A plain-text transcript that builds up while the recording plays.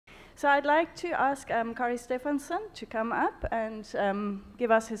So I'd like to ask Kári Stefánsson to come up and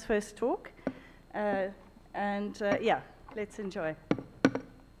give us his first talk. Yeah, let's enjoy.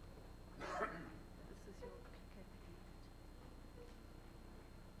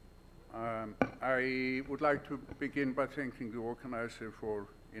 I would like to begin by thanking the organizer for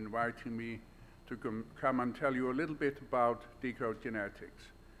inviting me to come and tell you a little bit about decode genetics.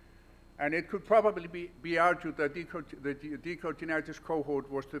 And it could probably be argued that the decode genetics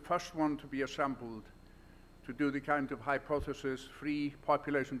cohort was the first one to be assembled to do the kind of hypothesis-free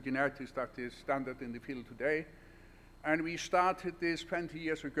population genetics that is standard in the field today. And we started this 20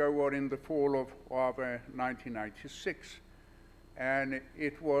 years ago, or in the fall of 1996. And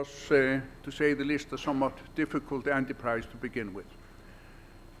it was, to say the least, a somewhat difficult enterprise to begin with.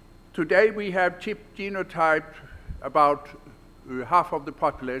 Today we have genotyped about half of the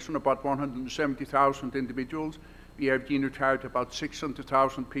population, about 170,000 individuals. We have genotyped about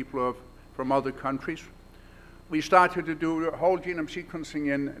 600,000 people from other countries. We started to do whole genome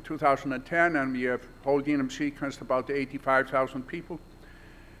sequencing in 2010, and we have whole genome sequenced about 85,000 people.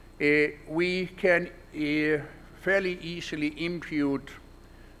 We can fairly easily impute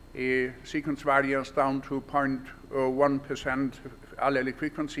sequence variance down to 0.1% allelic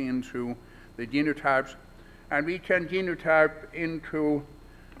frequency into the genotypes. And we can genotype into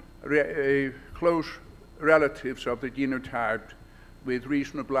close relatives of the genotype with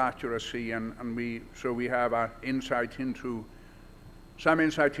reasonable accuracy, so we have some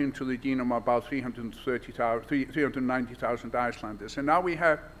insight into the genome of about 390,000 Icelanders. And now we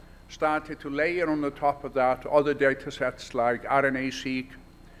have started to layer on the top of that other data sets like RNA-seq,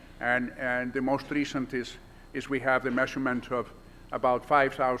 and the most recent is we have the measurement of about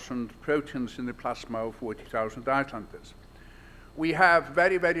 5,000 proteins in the plasma of 40,000 Icelanders. We have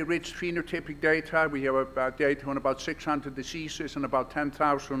very, very rich phenotypic data. We have data on about 600 diseases and about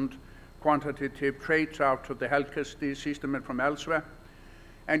 10,000 quantitative traits out of the healthcare system and from elsewhere.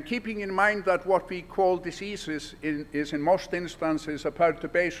 And keeping in mind that what we call diseases is in most instances a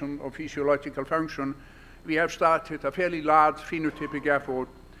perturbation of physiological function, we have started a fairly large phenotypic effort.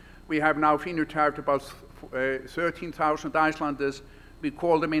 We have now phenotyped about 13,000 Icelanders. We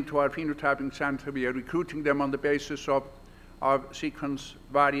call them into our phenotyping center. We are recruiting them on the basis of sequence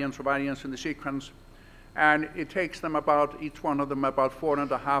variance or variance in the sequence. And it takes them each one of them about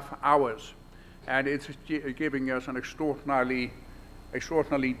 4.5 hours. And it's giving us an extraordinarily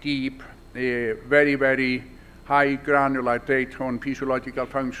deep, very, very high granular data on physiological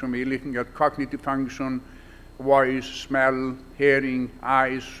function. We're looking at cognitive function, voice, smell, hearing,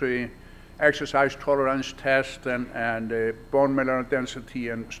 eyes, exercise tolerance test, and bone mineral density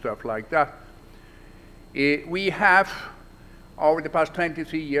and stuff like that. We have, over the past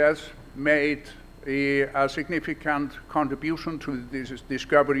 23 years, made a significant contribution to this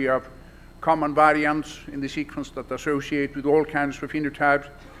discovery of common variants in the sequence that associate with all kinds of phenotypes.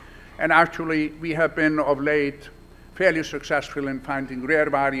 And actually, we have been of late fairly successful in finding rare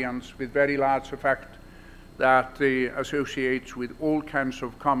variants with very large effect that associates with all kinds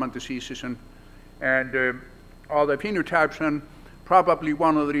of common diseases and other phenotypes. And probably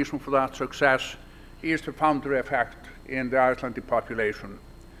one of the reasons for that success is the founder effect in the Icelandic population.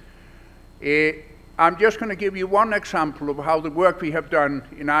 I'm just going to give you one example of how the work we have done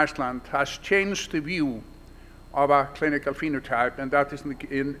in Iceland has changed the view of our clinical phenotype, and that's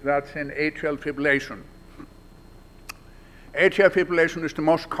in atrial fibrillation. Atrial fibrillation is the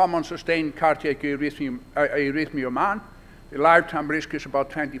most common sustained cardiac arrhythmia of man. The lifetime risk is about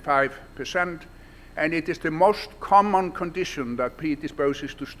 25%, and it is the most common condition that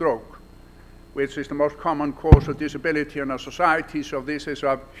predisposes to stroke, which is the most common cause of disability in our society, so this is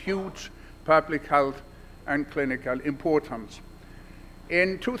of huge public health and clinical importance.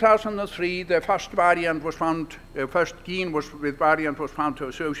 In 2003, the first gene with variant was found to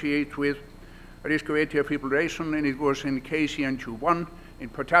associate with risk of atrial fibrillation, and it was in KCNQ1, in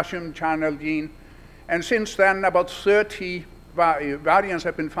potassium channel gene. And since then, about 30 variants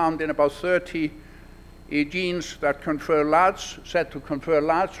have been found in about 30 genes that said to confer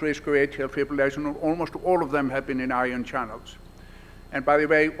large risk of atrial fibrillation, and almost all of them have been in ion channels. And by the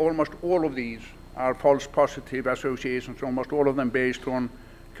way, almost all of these are false positive associations, almost all of them based on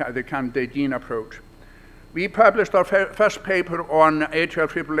the candidate gene approach. We published our first paper on atrial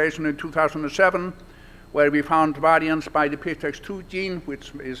fibrillation in 2007, where we found variants by the PTX2 gene,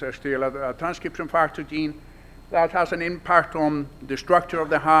 which is still a transcription factor gene, that has an impact on the structure of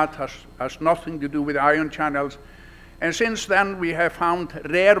the heart, has nothing to do with ion channels. And since then, we have found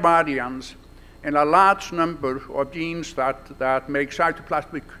rare variants in a large number of genes that make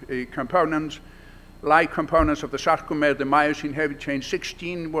cytoplasmic components like components of the sarcomere, the myosin heavy chain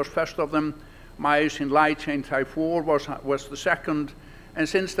 16 was first of them, myosin light chain type 4 was the second, and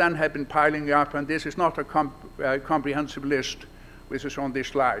since then have been piling up, and this is not a comprehensive list which is on these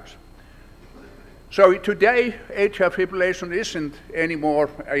slides. So today, atrial fibrillation isn't anymore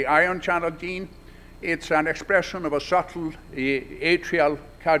an ion channel gene. It's an expression of a subtle atrial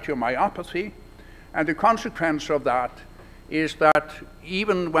cardiomyopathy, and the consequence of that is that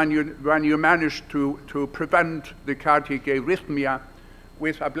even when you manage to prevent the cardiac arrhythmia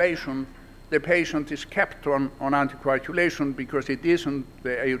with ablation, the patient is kept on anticoagulation because it isn't the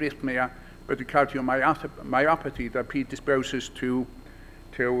arrhythmia, but the cardiomyopathy that predisposes to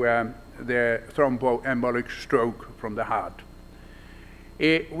the thromboembolic stroke from the heart.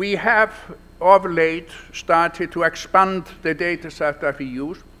 We have of late started to expand the data set that we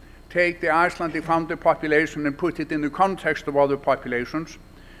use, take the Icelandic founder population and put it in the context of other populations.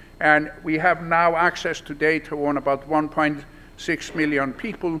 And we have now access to data on about 1.6 million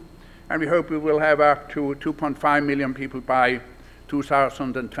people, and we hope we will have up to 2.5 million people by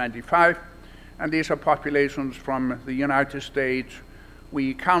 2025. And these are populations from the United States.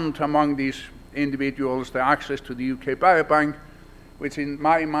 We count among these individuals the access to the UK Biobank, which in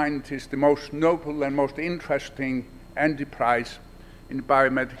my mind is the most noble and most interesting enterprise in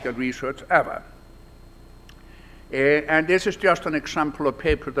biomedical research ever. And this is just an example of a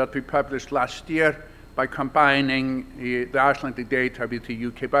paper that we published last year by combining the Icelandic data with the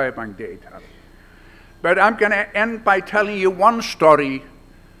UK Biobank data. But I'm going to end by telling you one story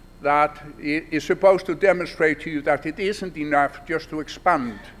that is supposed to demonstrate to you that it isn't enough just to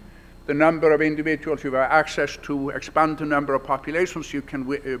expand the number of individuals you have access to, expand the number of populations you can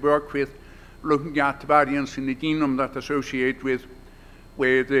work with, looking at variants in the genome that associate with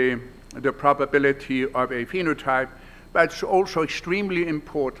the probability of a phenotype, but it's also extremely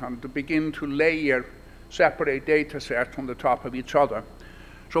important to begin to layer separate data sets on the top of each other.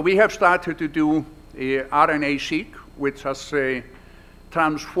 So we have started to do RNA-seq, which has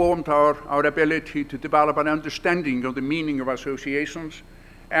transformed our ability to develop an understanding of the meaning of associations.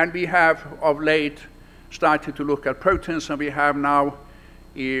 And we have, of late, started to look at proteins, and we have now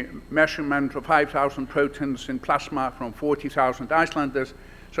a measurement of 5,000 proteins in plasma from 40,000 Icelanders,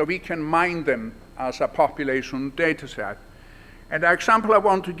 so we can mine them as a population data set. And the example I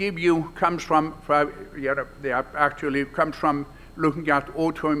want to give you comes from looking at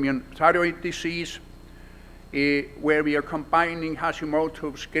autoimmune thyroid disease, where we are combining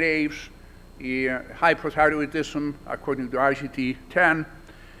Hashimoto's, Graves', hypothyroidism according to ICD-10,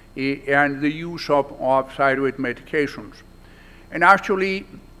 and the use of thyroid medications. And actually,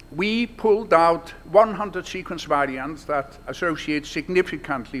 we pulled out 100 sequence variants that associate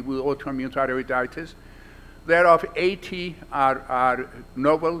significantly with autoimmune thyroiditis. Thereof, 80 are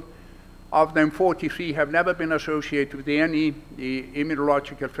novel. Of them, 43 have never been associated with any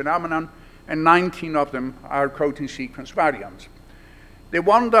immunological phenomenon, and 19 of them are protein sequence variants. The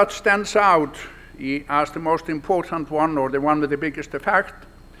one that stands out as the most important one, or the one with the biggest effect,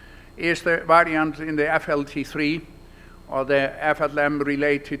 is the variant in the FLT3, or the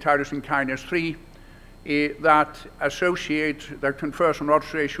FLM-related tyrosine kinase 3, that confers an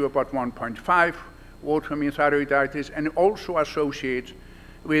odds ratio of about 1.5, autoimmune thyroiditis, and also associates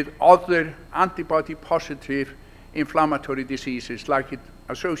with other antibody-positive inflammatory diseases, like it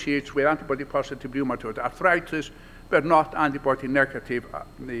associates with antibody-positive rheumatoid arthritis, but not antibody-negative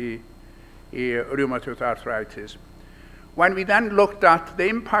rheumatoid arthritis. When we then looked at the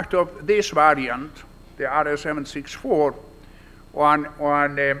impact of this variant, the RS764, on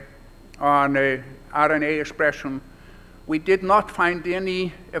RNA expression, we did not find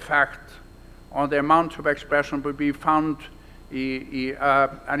any effect on the amount of expression, but we found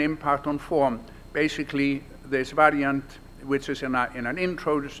an impact on form. Basically, this variant, which is in an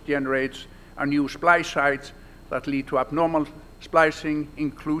intro, generates a new splice sites that lead to abnormal splicing,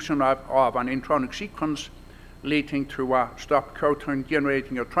 inclusion of an intronic sequence, leading to a stop codon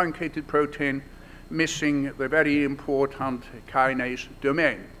generating a truncated protein, missing the very important kinase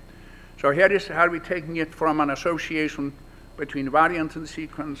domain. So here is how we're taking it from an association between variant and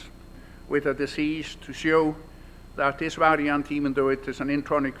sequence with a disease to show that this variant, even though it is an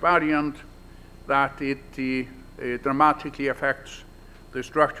intronic variant, that it dramatically affects the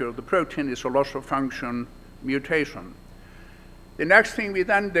structure of the protein. Is a loss of function mutation. The next thing we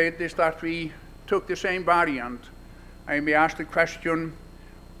then did is that we took the same variant and we asked the question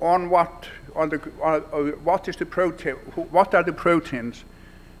on what are the proteins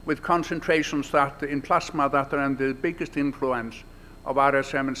with concentrations that in plasma that are under the biggest influence of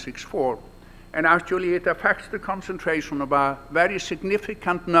RS764. And actually it affects the concentration of a very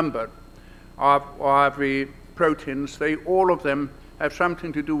significant number of the proteins, all of them have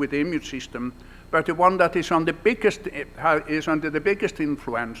something to do with the immune system, but the one that is under the biggest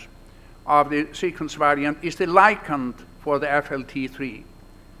influence of the sequence variant is the ligand for the FLT3.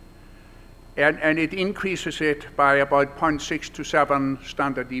 And it increases it by about 0.6 to 7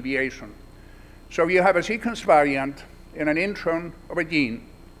 standard deviation. So you have a sequence variant in an intron of a gene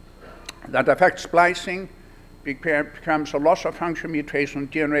that affects splicing, becomes a loss of function mutation,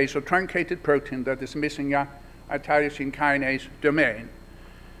 generates a truncated protein that is missing a tyrosine kinase domain.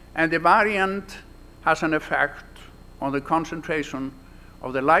 And the variant has an effect on the concentration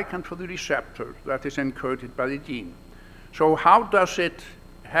of the ligand for the receptor that is encoded by the gene. So how does it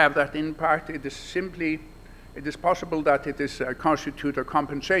have that impact? It is possible that it is constitute a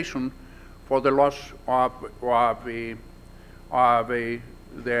compensation for the loss of the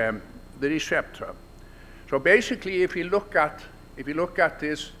receptor. So basically, if you look at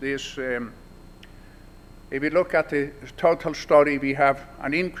this, if we look at the total story, we have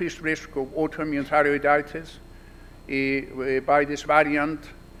an increased risk of autoimmune thyroiditis by this variant.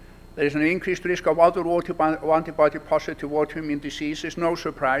 There is an increased risk of other antibody-positive autoimmune diseases, no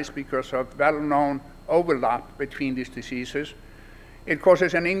surprise because of well-known overlap between these diseases. It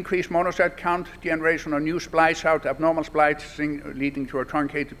causes an increased monocyte count, generation of new splice out, abnormal splicing leading to a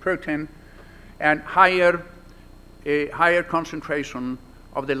truncated protein, and higher concentration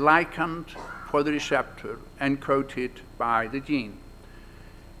of the ligand for the receptor encoded by the gene.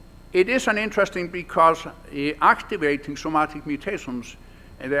 It is an interesting because activating somatic mutations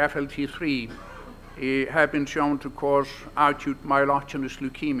in the FLT3 have been shown to cause acute myelogenous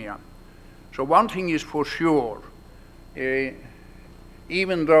leukemia. So one thing is for sure,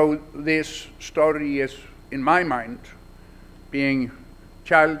 even though this story is, in my mind, being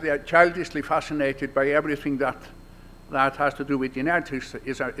childishly fascinated by everything that has to do with genetics,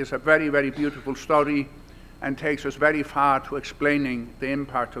 is a very, very beautiful story and takes us very far to explaining the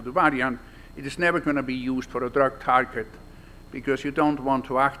impact of the variant. It is never going to be used for a drug target because you don't want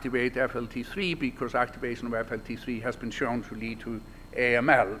to activate FLT3 because activation of FLT3 has been shown to lead to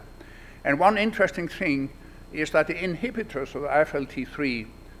AML. And one interesting thing is that the inhibitors of FLT3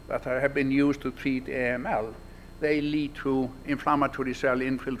 that have been used to treat AML, they lead to inflammatory cell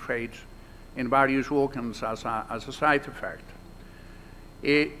infiltrates in various organs as a side effect.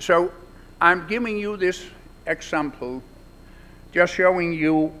 So I'm giving you this example, just showing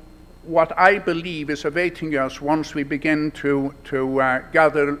you what I believe is awaiting us once we begin to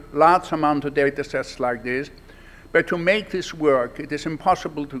gather large amount of data sets like this. But to make this work, it is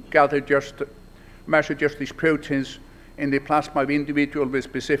impossible to measure just these proteins in the plasma of individuals with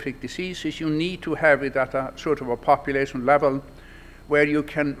specific diseases. You need to have it at a sort of a population level where you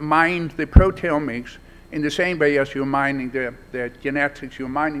can mine the proteomics in the same way as you're mining the genetics. You're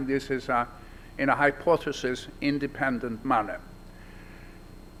mining this in a hypothesis-independent manner.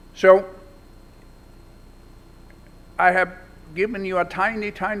 So I have given you a tiny,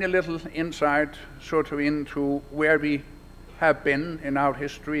 tiny little insight sort of into where we have been in our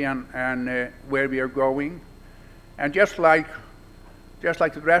history and where we are going. And just like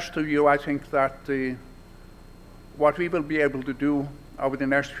the rest of you, I think that what we will be able to do over the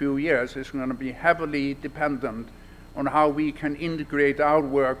next few years is going to be heavily dependent on how we can integrate our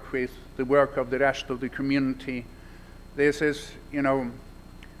work with the work of the rest of the community. This is,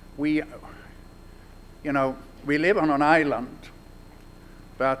 we live on an island,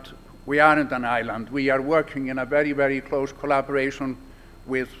 but we aren't an island. We are working in a very, very close collaboration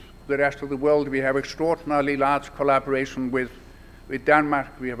with the rest of the world. We have extraordinarily large collaboration with Denmark.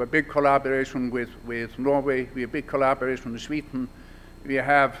 We have a big collaboration with Norway. We have a big collaboration with Sweden. We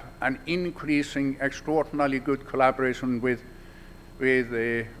have an increasing, extraordinarily good collaboration with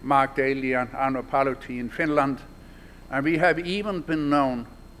Mark Daly and Arno Palotti in Finland. And we have even been known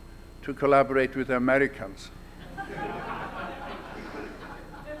to collaborate with the Americans.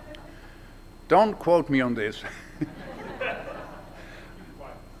 Don't quote me on this.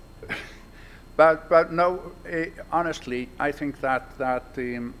 But no, honestly, I think that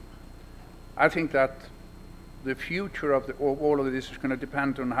the future of all of this is going to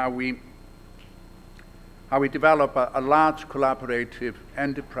depend on how we develop a large collaborative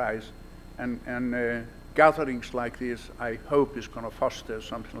enterprise, and gatherings like this, I hope, is going to foster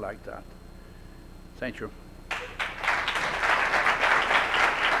something like that. Thank you.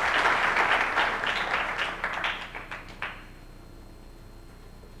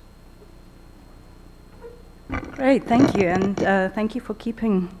 Great, thank you, and thank you for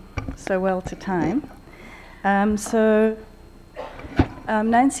keeping so well to time. So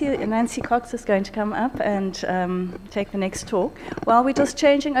Nancy Cox is going to come up and take the next talk. While we're just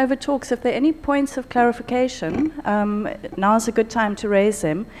changing over talks, if there are any points of clarification, now's a good time to raise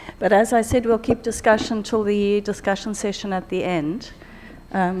them. But as I said, we'll keep discussion till the discussion session at the end.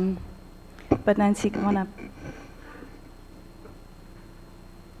 But Nancy, come on up.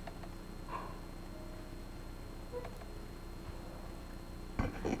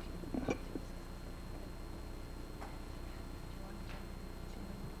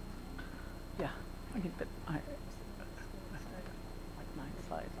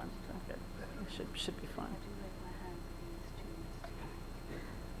 Should be fine.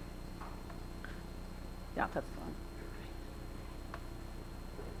 Yeah, that's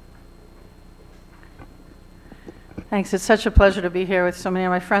fine. Thanks. It's such a pleasure to be here with so many of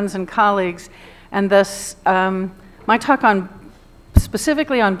my friends and colleagues. And this, my talk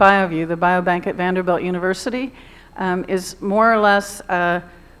specifically on BioView, the biobank at Vanderbilt University, is more or less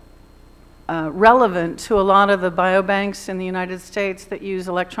relevant to a lot of the biobanks in the United States that use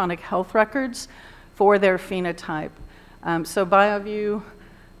electronic health records for their phenotype. So BioView,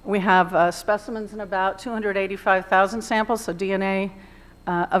 we have specimens in about 285,000 samples, so DNA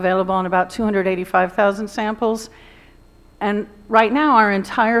available in about 285,000 samples. And right now, our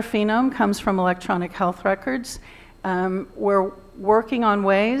entire phenome comes from electronic health records. We're working on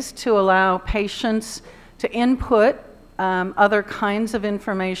ways to allow patients to input other kinds of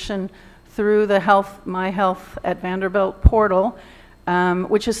information through the My Health at Vanderbilt portal,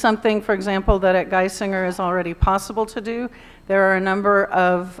 which is something, for example, that at Geisinger is already possible to do. There are a number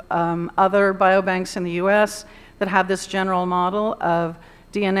of other biobanks in the US that have this general model of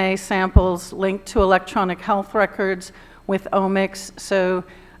DNA samples linked to electronic health records with omics. So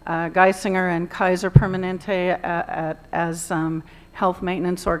Geisinger and Kaiser Permanente as health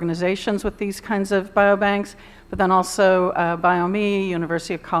maintenance organizations with these kinds of biobanks, but then also BioMe,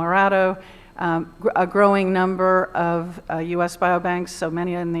 University of Colorado, a growing number of US biobanks, so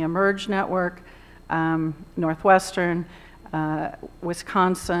many in the eMERGE network, Northwestern,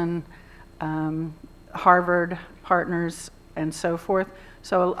 Wisconsin, Harvard partners, and so forth.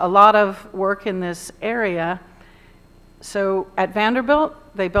 So a lot of work in this area. So at Vanderbilt,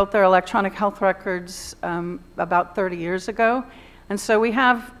 they built their electronic health records about 30 years ago. And so we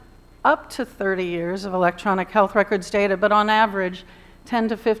have up to 30 years of electronic health records data, but on average, 10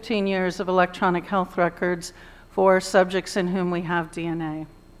 to 15 years of electronic health records for subjects in whom we have DNA.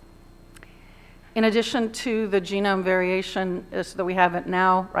 In addition to the genome variation that we have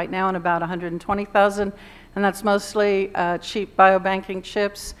right now in about 120,000, and that's mostly cheap biobanking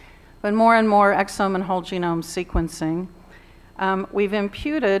chips, but more and more exome and whole genome sequencing. We've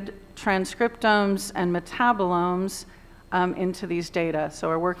imputed transcriptomes and metabolomes into these data. So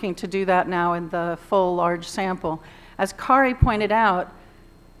we're working to do that now in the full large sample. As Kári pointed out,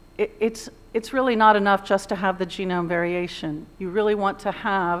 it's really not enough just to have the genome variation. You really want to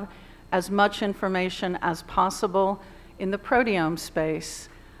have as much information as possible in the proteome space,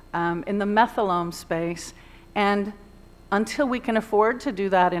 in the methylome space, and until we can afford to do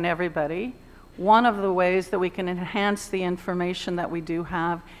that in everybody, one of the ways that we can enhance the information that we do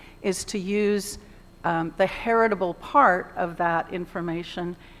have is to use the heritable part of that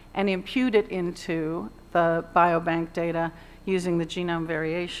information and impute it into the biobank data using the genome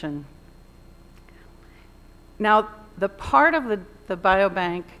variation. Now, the part of the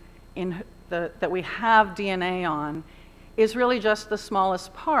biobank that we have DNA on is really just the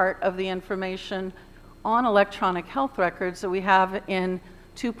smallest part of the information on electronic health records that we have in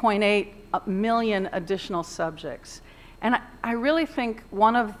 2.8 million additional subjects. And I really think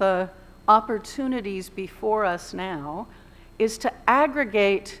one of the opportunities before us now is to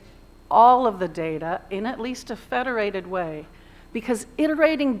aggregate all of the data in at least a federated way, because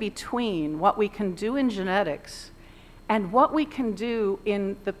iterating between what we can do in genetics and what we can do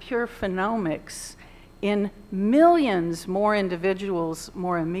in the pure phenomics in millions more individuals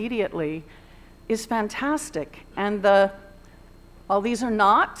more immediately is fantastic. And while these are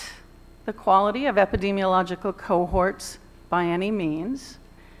not the quality of epidemiological cohorts by any means,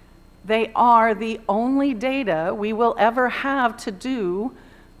 they are the only data we will ever have to do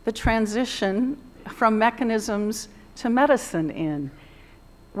the transition from mechanisms to medicine in.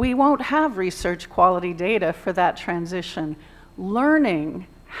 We won't have research quality data for that transition. Learning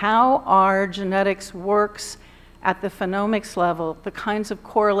how our genetics works at the phenomics level, the kinds of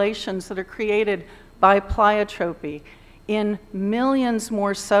correlations that are created by pleiotropy in millions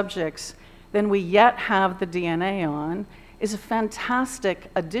more subjects than we yet have the DNA on, is a fantastic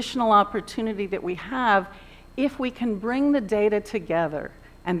additional opportunity that we have if we can bring the data together.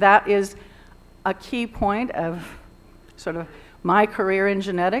 And that is a key point of sort of My career in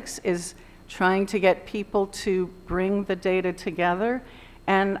genetics is trying to get people to bring the data together,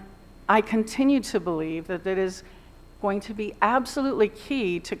 and I continue to believe that it is going to be absolutely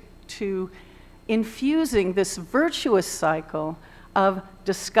key to infusing this virtuous cycle of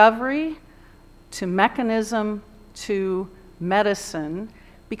discovery to mechanism to medicine,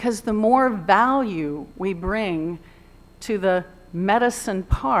 because the more value we bring to the medicine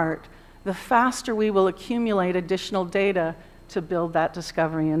part, the faster we will accumulate additional data to build that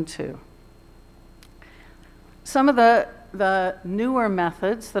discovery into. Some of the newer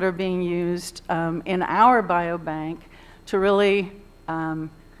methods that are being used in our biobank to really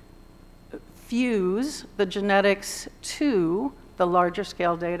fuse the genetics to the larger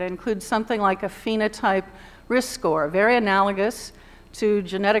scale data include something like a phenotype risk score, very analogous to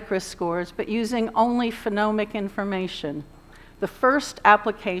genetic risk scores, but using only phenomic information. The first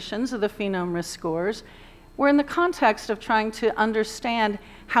applications of the phenome risk scores were in the context of trying to understand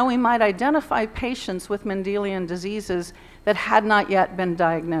how we might identify patients with Mendelian diseases that had not yet been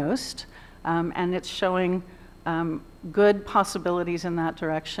diagnosed, and it's showing good possibilities in that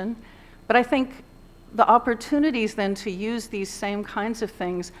direction. But I think the opportunities then to use these same kinds of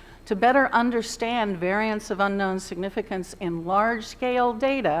things to better understand variants of unknown significance in large-scale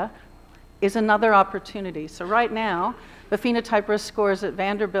data is another opportunity. So right now, the phenotype risk scores at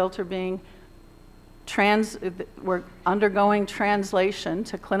Vanderbilt are being we're undergoing translation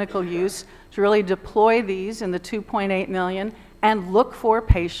to clinical use to really deploy these in the 2.8 million and look for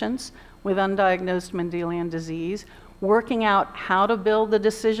patients with undiagnosed Mendelian disease, working out how to build the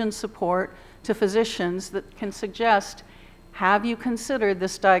decision support to physicians that can suggest, have you considered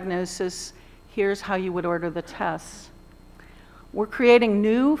this diagnosis? Here's how you would order the tests. We're creating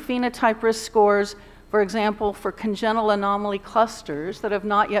new phenotype risk scores, for example, for congenital anomaly clusters that have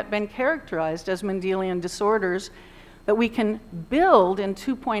not yet been characterized as Mendelian disorders, that we can build in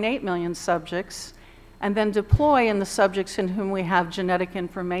 2.8 million subjects and then deploy in the subjects in whom we have genetic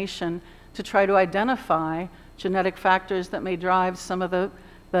information to try to identify genetic factors that may drive some of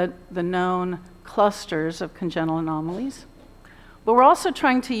the known clusters of congenital anomalies. But we're also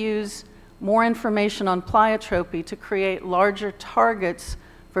trying to use more information on pleiotropy to create larger targets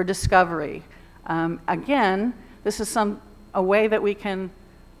for discovery. Again, this is a way that we can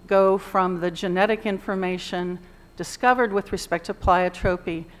go from the genetic information discovered with respect to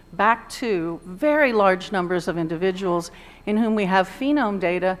pleiotropy back to very large numbers of individuals in whom we have phenome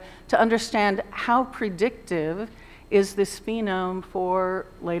data to understand how predictive is this phenome for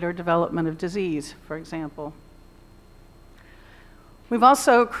later development of disease, for example. We've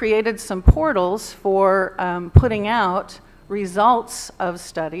also created some portals for putting out results of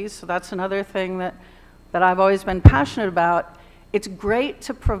studies. So that's another thing that I've always been passionate about. It's great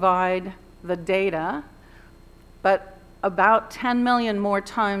to provide the data, but about 10 million more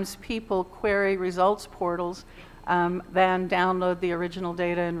times people query results portals than download the original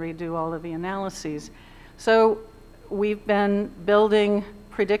data and redo all of the analyses. So we've been building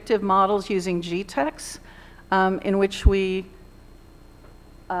predictive models using GTEx, in which we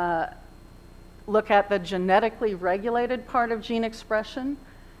look at the genetically regulated part of gene expression,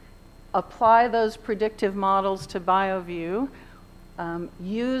 apply those predictive models to BioView,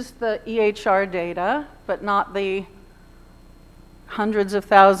 use the EHR data, but not the hundreds of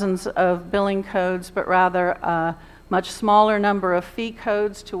thousands of billing codes, but rather a much smaller number of fee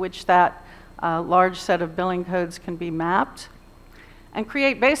codes to which that large set of billing codes can be mapped, and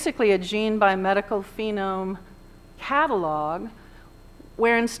create basically a gene by medical phenome catalog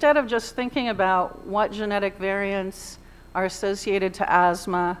where instead of just thinking about what genetic variants are associated to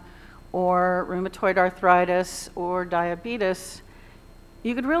asthma or rheumatoid arthritis or diabetes,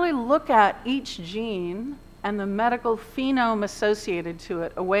 you could really look at each gene and the medical phenome associated to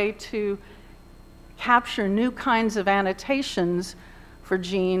it, a way to capture new kinds of annotations for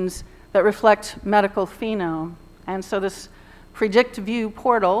genes that reflect medical phenome. And so this PredictView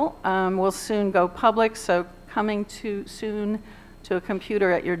portal will soon go public, so coming soon to a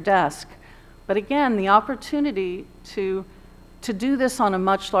computer at your desk. But again, the opportunity to do this on a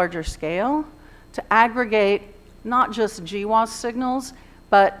much larger scale, to aggregate not just GWAS signals,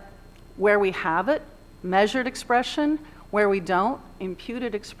 but where we have it, measured expression, where we don't,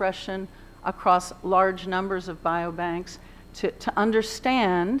 imputed expression across large numbers of biobanks, to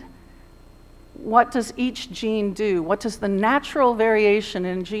understand what does each gene do, what does the natural variation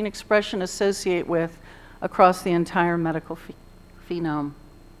in gene expression associate with across the entire medical phenome.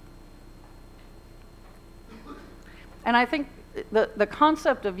 And I think the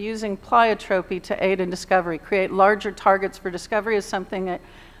concept of using pleiotropy to aid in discovery, create larger targets for discovery, is something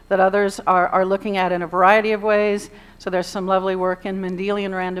that that others are looking at in a variety of ways. So there's some lovely work in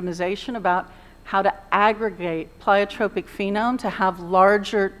Mendelian randomization about how to aggregate pleiotropic phenome to have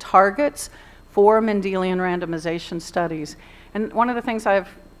larger targets for Mendelian randomization studies. And one of the things I've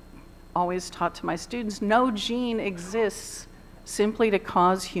always taught to my students, no gene exists simply to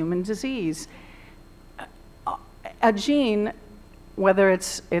cause human disease. A gene, whether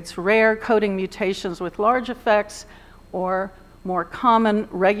it's rare coding mutations with large effects or more common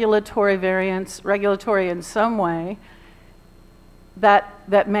regulatory variants, regulatory in some way,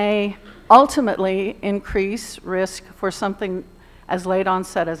 that may ultimately increase risk for something as late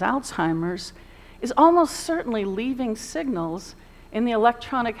onset as Alzheimer's, is almost certainly leaving signals in the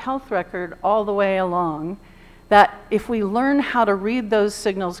electronic health record all the way along that, if we learn how to read those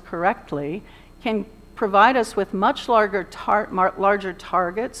signals correctly, can provide us with much larger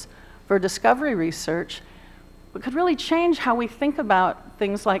targets for discovery research, but could really change how we think about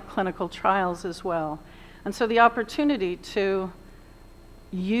things like clinical trials as well. And so the opportunity to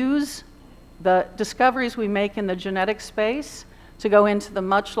use the discoveries we make in the genetic space to go into the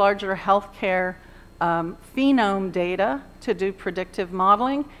much larger healthcare phenome data to do predictive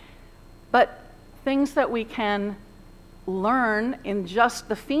modeling, but things that we can learn in just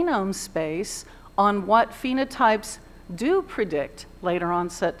the phenome space on what phenotypes do predict later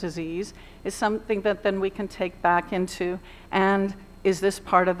onset disease is something that then we can take back into, and is this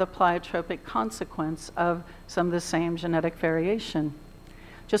part of the pleiotropic consequence of some of the same genetic variation?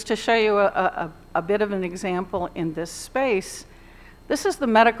 Just to show you a bit of an example in this space, this is the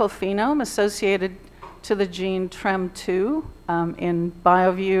medical phenome associated to the gene TREM2 in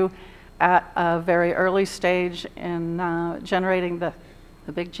BioView at a very early stage in generating the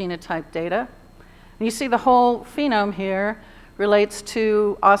big genotype data. And you see the whole phenome here relates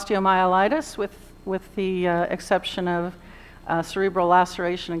to osteomyelitis with the exception of cerebral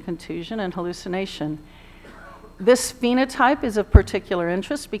laceration and contusion and hallucination. This phenotype is of particular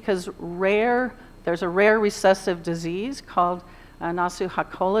interest because there's a rare recessive disease called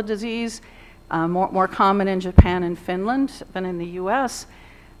Nasu-Hakola disease, more common in Japan and Finland than in the US.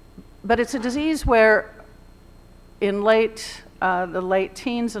 But it's a disease where in the late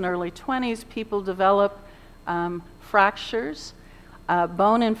teens and early 20s, people develop fractures,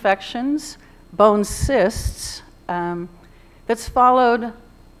 bone infections, bone cysts, that's followed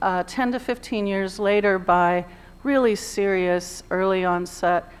 10 to 15 years later by really serious early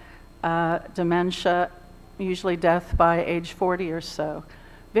onset dementia, usually death by age 40 or so.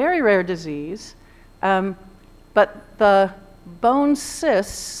 Very rare disease, but the bone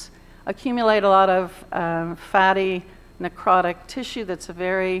cysts accumulate a lot of fatty necrotic tissue that's a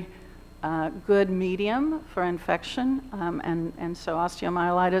very good medium for infection, and so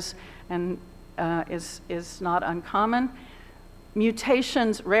osteomyelitis is not uncommon.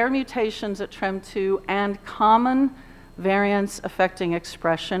 Mutations, rare mutations at TREM2 and common variants affecting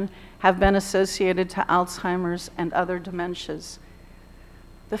expression have been associated to Alzheimer's and other dementias.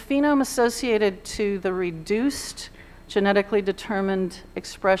 The phenome associated to the reduced genetically determined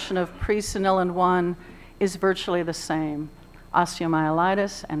expression of presenilin 1 is virtually the same.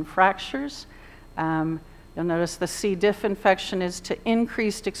 Osteomyelitis and fractures. You'll notice the C. diff infection is to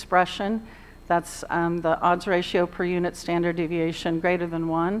increased expression. That's the odds ratio per unit standard deviation greater than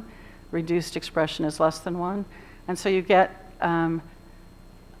 1. Reduced expression is less than 1. And so you get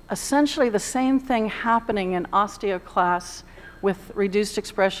essentially the same thing happening in osteoclasts with reduced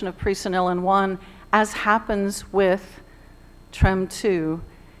expression of presenilin 1 as happens with TREM2,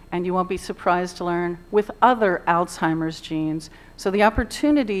 and you won't be surprised to learn with other Alzheimer's genes. So the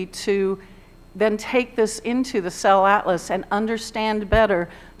opportunity to then take this into the cell atlas and understand better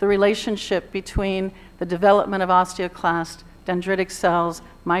the relationship between the development of osteoclast, dendritic cells,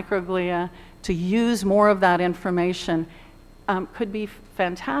 microglia, to use more of that information could be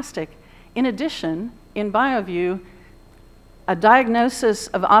fantastic. In addition, in BioView, a diagnosis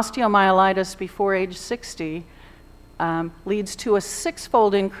of osteomyelitis before age 60 leads to a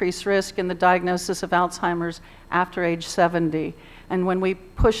 6-fold increased risk in the diagnosis of Alzheimer's after age 70. And when we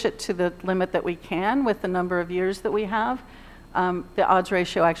push it to the limit that we can with the number of years that we have, the odds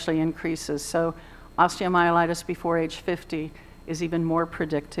ratio actually increases. So osteomyelitis before age 50 is even more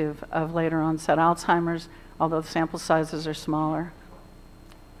predictive of later onset Alzheimer's, although the sample sizes are smaller.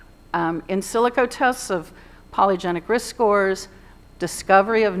 In silico tests of polygenic risk scores,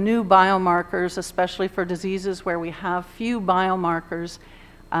 discovery of new biomarkers, especially for diseases where we have few biomarkers.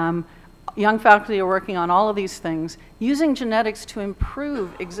 Young faculty are working on all of these things. Using genetics to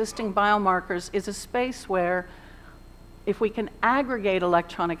improve existing biomarkers is a space where, if we can aggregate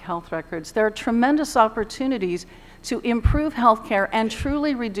electronic health records, there are tremendous opportunities to improve healthcare and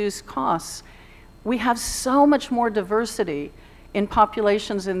truly reduce costs. We have so much more diversity in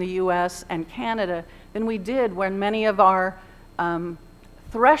populations in the US and Canada than we did when many of our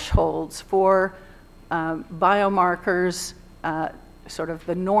thresholds for biomarkers, sort of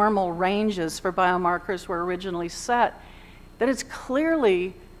the normal ranges for biomarkers were originally set, that it's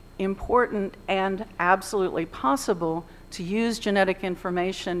clearly important and absolutely possible to use genetic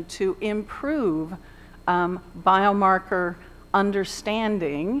information to improve biomarker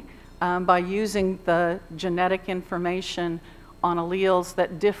understanding by using the genetic information on alleles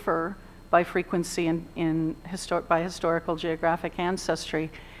that differ by frequency by historical geographic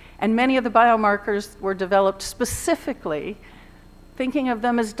ancestry. And many of the biomarkers were developed specifically thinking of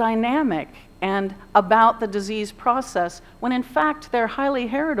them as dynamic and about the disease process, when in fact they're highly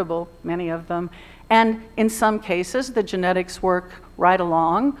heritable, many of them. And in some cases, the genetics work right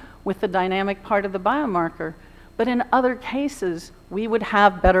along with the dynamic part of the biomarker. But in other cases, we would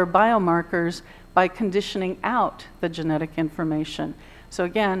have better biomarkers by conditioning out the genetic information. So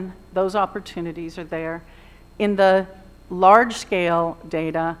again, those opportunities are there. In the large-scale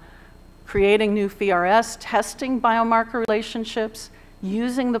data, creating new FERS, testing biomarker relationships,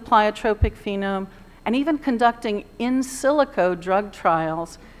 using the pleiotropic phenome, and even conducting in silico drug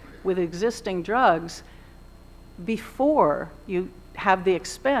trials with existing drugs before you have the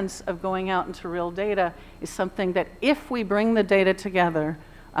expense of going out into real data is something that if we bring the data together,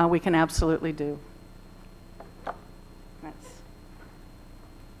 we can absolutely do.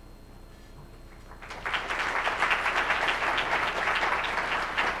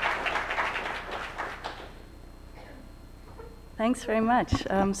 Thanks very much.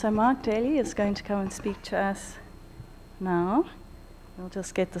 So Mark Daly is going to come and speak to us now. We'll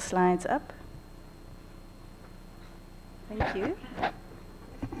just get the slides up. Thank you.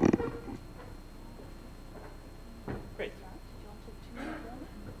 Great.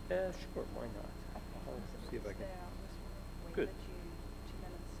 Yeah, sure, why not? I'll see if I can. Good.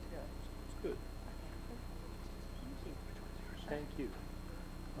 It's good. Thank you.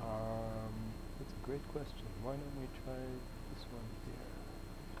 That's a great question. Why don't we try this one here?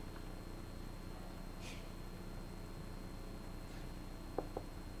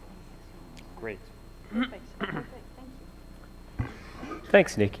 Great.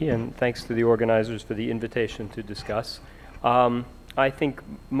 Thanks, Nicki, and thanks to the organizers for the invitation to discuss. I think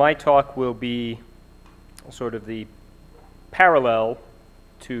my talk will be sort of the parallel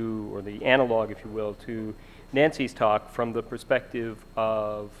to, or the analog, if you will, to Nancy's talk from the perspective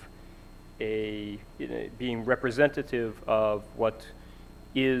of being representative of what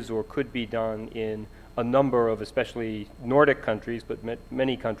is or could be done in a number of, especially Nordic countries, but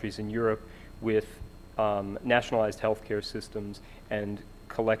many countries in Europe, with nationalized healthcare systems and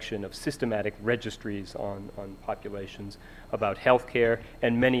collection of systematic registries on populations about healthcare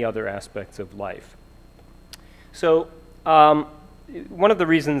and many other aspects of life. So one of the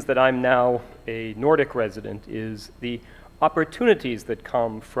reasons that I'm now a Nordic resident is the opportunities that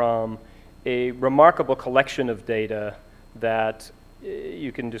come from a remarkable collection of data that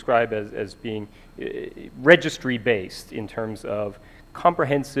you can describe as being registry-based in terms of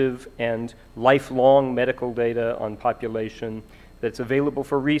comprehensive and lifelong medical data on population that's available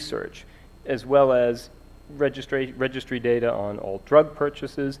for research, as well as registry data on all drug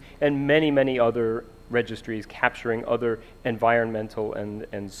purchases and many, many other registries capturing other environmental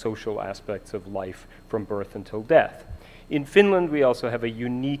and social aspects of life from birth until death. In Finland, we also have a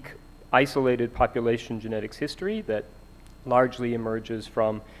unique isolated population genetics history that largely emerges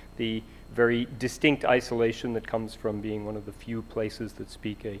from the very distinct isolation that comes from being one of the few places that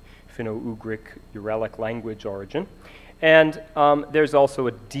speak a Finno-Ugric Uralic language origin. And there's also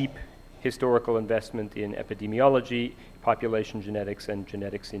a deep historical investment in epidemiology, population genetics, and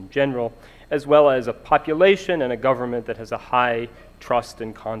genetics in general, as well as a population and a government that has a high trust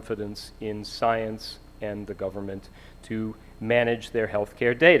and confidence in science and the government to manage their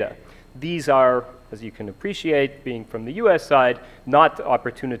healthcare data. These are, as you can appreciate, being from the US side, not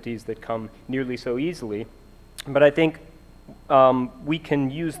opportunities that come nearly so easily. But I think we can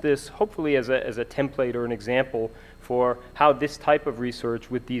use this hopefully as a template or an example for how this type of research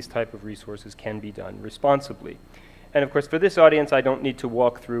with these type of resources can be done responsibly. And of course, for this audience, I don't need to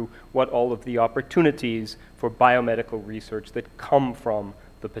walk through what all of the opportunities for biomedical research that come from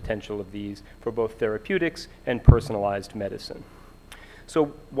the potential of these for both therapeutics and personalized medicine.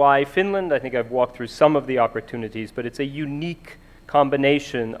 So why Finland? I think I've walked through some of the opportunities, but it's a unique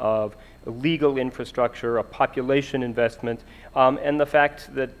combination of legal infrastructure, a population investment, and the fact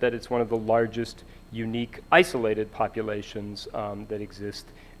that it's one of the largest unique isolated populations that exist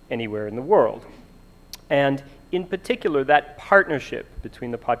anywhere in the world. And in particular, that partnership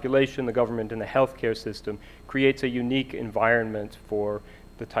between the population, the government, and the healthcare system creates a unique environment for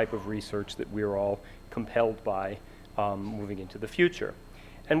the type of research that we're all compelled by moving into the future.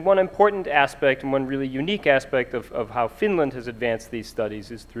 And one important aspect, and one really unique aspect of how Finland has advanced these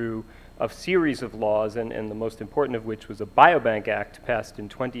studies is through a series of laws, and the most important of which was a Biobank Act passed in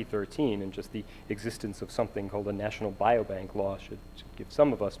 2013, and just the existence of something called a National Biobank Law should give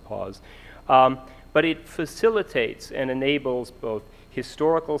some of us pause. But it facilitates and enables both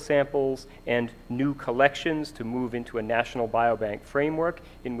historical samples and new collections to move into a national biobank framework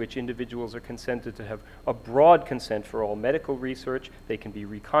in which individuals are consented to have a broad consent for all medical research. They can be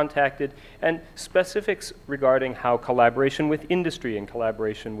recontacted, and specifics regarding how collaboration with industry and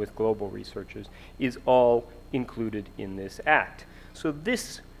collaboration with global researchers is all included in this act. So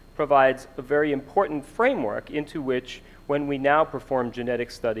this provides a very important framework into which, when we now perform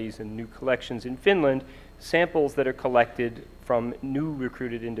genetic studies and new collections in Finland, samples that are collected from new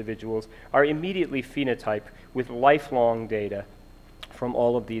recruited individuals are immediately phenotyped with lifelong data from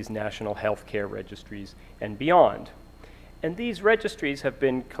all of these national healthcare registries and beyond. And these registries have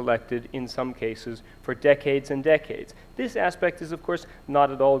been collected in some cases for decades and decades. This aspect is, of course,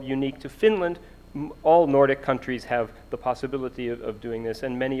 not at all unique to Finland. All Nordic countries have the possibility of doing this,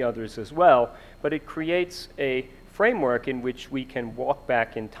 and many others as well, but it creates a framework in which we can walk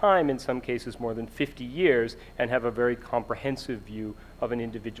back in time, in some cases more than 50 years, and have a very comprehensive view of an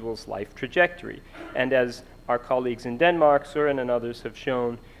individual's life trajectory. And as our colleagues in Denmark, Søren and others have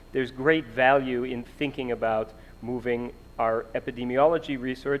shown, there's great value in thinking about moving our epidemiology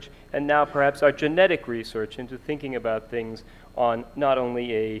research and now perhaps our genetic research into thinking about things on not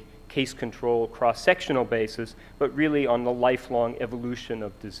only a case control cross-sectional basis, but really on the lifelong evolution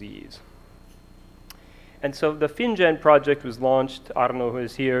of disease. And so the FinGen project was launched. Arno, who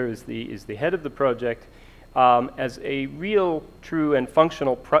is here, is the head of the project, as a real, true, and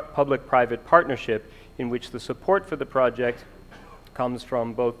functional public-private partnership in which the support for the project comes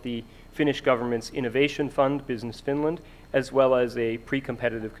from both the Finnish government's innovation fund, Business Finland, as well as a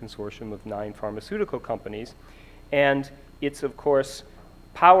pre-competitive consortium of 9 pharmaceutical companies. And it's, of course,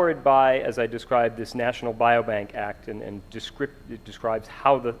 powered by, as I described, this National Biobank Act, and it describes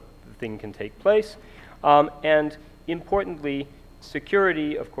how the thing can take place. And importantly,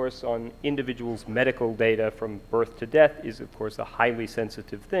 security, of course, on individuals' medical data from birth to death is, of course, a highly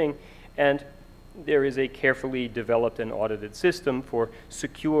sensitive thing. And there is a carefully developed and audited system for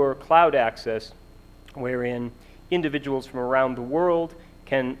secure cloud access wherein individuals from around the world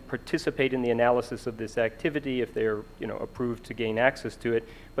can participate in the analysis of this activity if they're approved to gain access to it,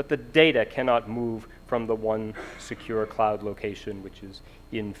 but the data cannot move from the one secure cloud location, which is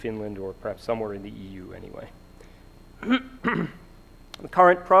in Finland or perhaps somewhere in the EU anyway. The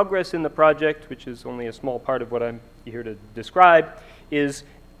current progress in the project, which is only a small part of what I'm here to describe, is,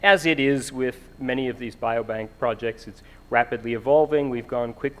 as it is with many of these biobank projects, it's rapidly evolving. We've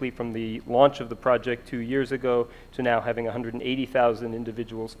gone quickly from the launch of the project 2 years ago to now having 180,000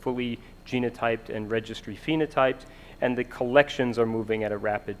 individuals fully genotyped and registry phenotyped, and the collections are moving at a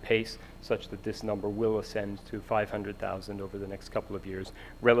rapid pace such that this number will ascend to 500,000 over the next couple of years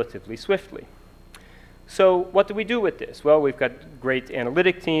relatively swiftly. So what do we do with this? Well, we've got a great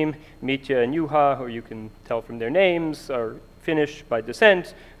analytic team. Mitja and Juha, who you can tell from their names, are Finnish by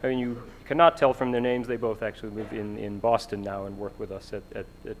descent. I mean, you cannot tell from their names. They both actually live in Boston now and work with us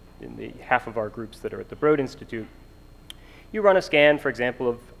in the half of our groups that are at the Broad Institute. You run a scan, for example,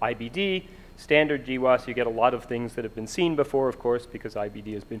 of IBD, standard GWAS. You get a lot of things that have been seen before, of course, because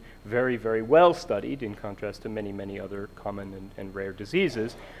IBD has been very, very well studied in contrast to many, many other common and rare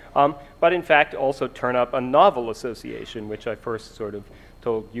diseases. But in fact, also turn up a novel association, which I first sort of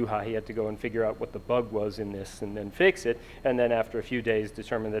told Juha he had to go and figure out what the bug was in this and then fix it, and then after a few days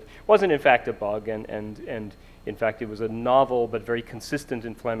determined that it wasn't in fact a bug, and in fact it was a novel but very consistent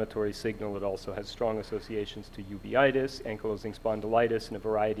inflammatory signal. It also has strong associations to uveitis, ankylosing spondylitis, and a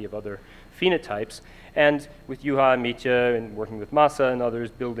variety of other phenotypes. And with Juha and Mitja and working with Masa and others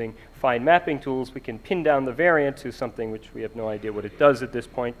building fine mapping tools, we can pin down the variant to something which we have no idea what it does at this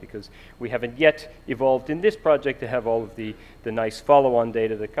point, because we haven't yet evolved in this project to have all of the nice follow-on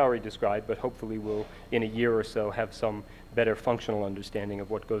data that Kári described, but hopefully we'll, in a year or so, have some better functional understanding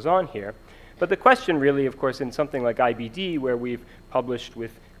of what goes on here. But the question really, of course, in something like IBD, where we've published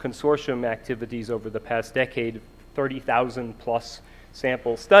with consortium activities over the past decade, 30,000 plus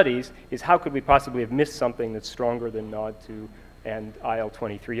sample studies, is how could we possibly have missed something that's stronger than NOD2 and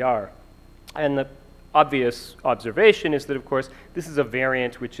IL-23R? And the obvious observation is that, of course, this is a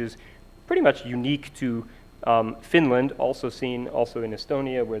variant which is pretty much unique to Finland, also seen also in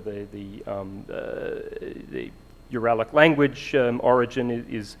Estonia, where the Uralic language origin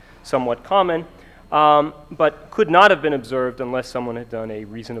is somewhat common, but could not have been observed unless someone had done a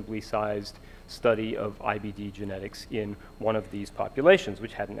reasonably sized study of IBD genetics in one of these populations,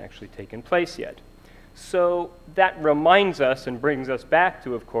 which hadn't actually taken place yet. So that reminds us and brings us back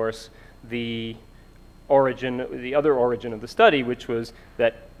to, of course, the other origin of the study, which was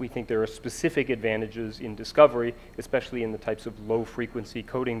that we think there are specific advantages in discovery, especially in the types of low-frequency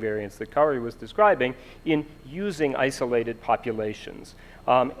coding variants that Kári was describing, in using isolated populations.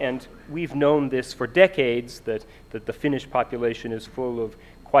 And we've known this for decades, that the Finnish population is full of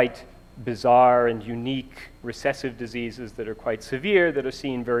quite bizarre and unique recessive diseases that are quite severe, that are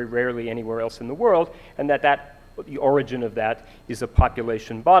seen very rarely anywhere else in the world, and the origin of that is a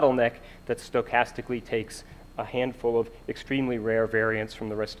population bottleneck that stochastically takes a handful of extremely rare variants from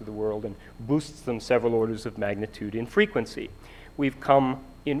the rest of the world and boosts them several orders of magnitude in frequency. We've come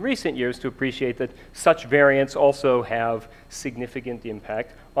in recent years to appreciate that such variants also have significant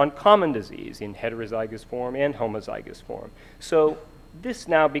impact on common disease in heterozygous form and homozygous form. So this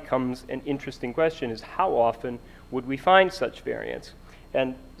now becomes an interesting question, is how often would we find such variants?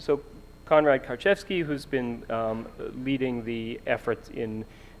 And so Konrad Karczewski, who's been leading the effort in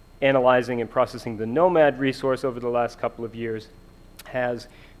analyzing and processing the NOMAD resource over the last couple of years, has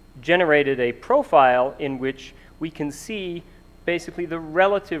generated a profile in which we can see basically the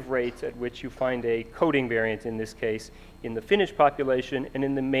relative rates at which you find a coding variant, in this case, in the Finnish population and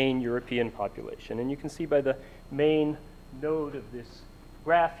in the main European population. And you can see by the main node of this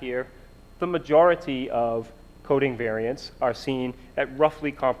graph here, the majority of coding variants are seen at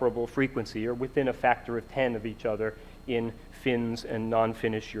roughly comparable frequency, or within a factor of 10 of each other in Finns and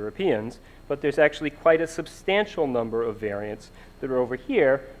non-Finnish Europeans. But there's actually quite a substantial number of variants that are over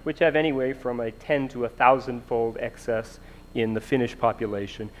here, which have anyway from a 10 to 1,000-fold excess in the Finnish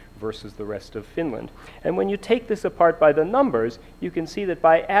population versus the rest of Finland. And when you take this apart by the numbers, you can see that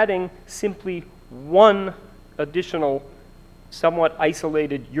by adding simply one additional somewhat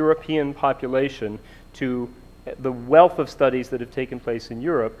isolated European population to the wealth of studies that have taken place in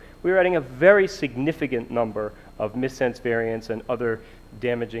Europe, we're adding a very significant number of missense variants and other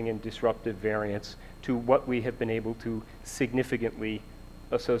damaging and disruptive variants to what we have been able to significantly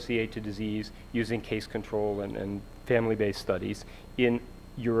associate to disease using case control and family-based studies in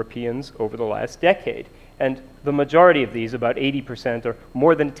Europeans over the last decade. And the majority of these, about 80%, are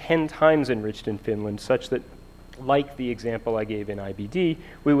more than 10 times enriched in Finland, such that, like the example I gave in IBD,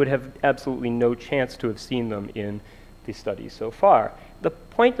 we would have absolutely no chance to have seen them in the studies so far. The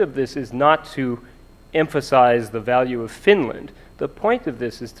point of this is not to emphasize the value of Finland. The point of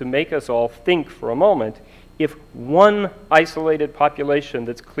this is to make us all think for a moment, if one isolated population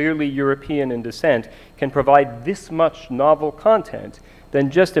that's clearly European in descent can provide this much novel content, then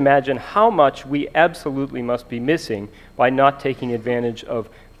just imagine how much we absolutely must be missing by not taking advantage of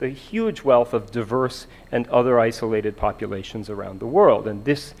the huge wealth of diverse and other isolated populations around the world. And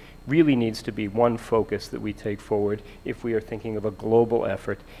this really needs to be one focus that we take forward if we are thinking of a global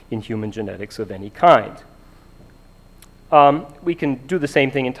effort in human genetics of any kind. We can do the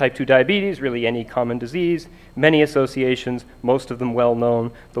same thing in type 2 diabetes, really any common disease. Many associations, most of them well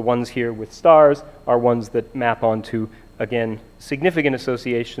known. The ones here with stars are ones that map onto, again, significant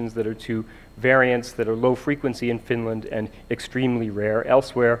associations that are to variants that are low frequency in Finland and extremely rare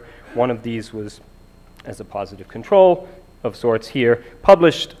elsewhere. One of these was as a positive control of sorts here,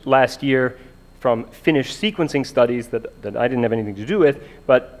 published last year from Finnish sequencing studies that I didn't have anything to do with,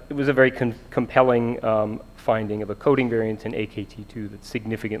 but it was a very compelling finding of a coding variant in AKT2 that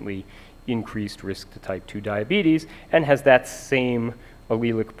significantly increased risk to type 2 diabetes and has that same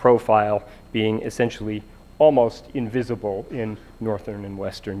allelic profile, being essentially almost invisible in Northern and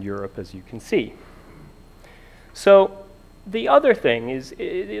Western Europe, as you can see. So the other thing is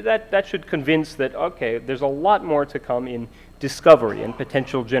that should convince that, okay, there's a lot more to come in discovery and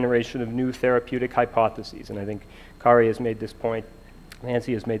potential generation of new therapeutic hypotheses. And I think Kári has made this point,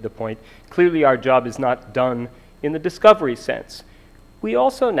 Nancy has made the point. Clearly our job is not done in the discovery sense. We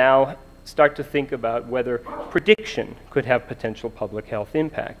also now start to think about whether prediction could have potential public health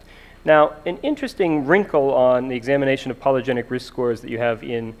impact. Now, an interesting wrinkle on the examination of polygenic risk scores that you have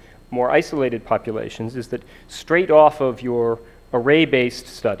in more isolated populations is that straight off of your array-based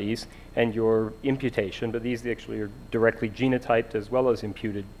studies and your imputation, but these actually are directly genotyped as well as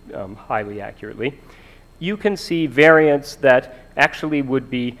imputed highly accurately, you can see variants that actually would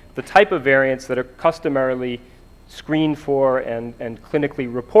be the type of variants that are customarily screened for and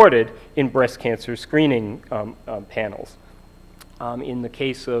clinically reported in breast cancer screening panels. In the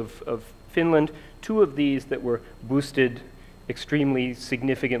case of Finland, 2 of these that were boosted extremely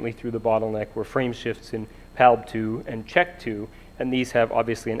significantly through the bottleneck were frame shifts in PALB2 and CHEK2, and these have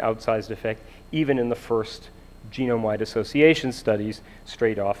obviously an outsized effect even in the first genome-wide association studies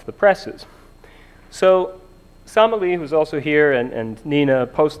straight off the presses. So Samali, who's also here, and Nina,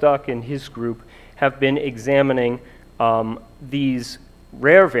 postdoc in his group, have been examining these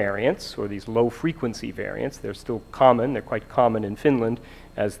rare variants, or these low-frequency variants. They're still common. They're quite common in Finland,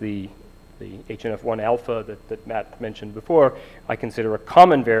 as the HNF1 alpha that Matt mentioned before, I consider a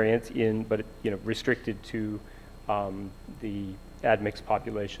common variant but restricted to the admixed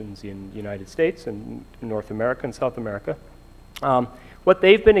populations in the United States and North America and South America. What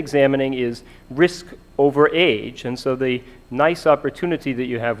they've been examining is risk over age, and so the nice opportunity that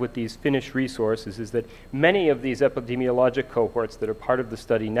you have with these Finnish resources is that many of these epidemiologic cohorts that are part of the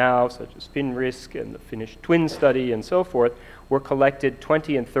study now, such as FinRisk and the Finnish twin study and so forth, were collected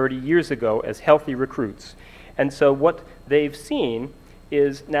 20 and 30 years ago as healthy recruits. And so what they've seen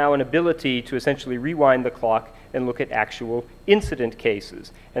is now an ability to essentially rewind the clock and look at actual incident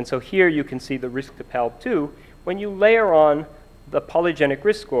cases. And so here you can see the risk to PALB2. When you layer on the polygenic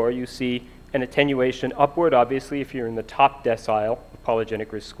risk score, you see an attenuation upward, obviously, if you're in the top decile of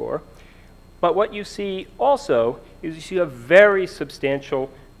polygenic risk score. But what you see also is you see a very substantial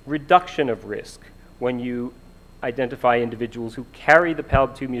reduction of risk when you identify individuals who carry the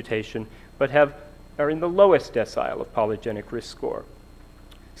PALB2 mutation but are in the lowest decile of polygenic risk score.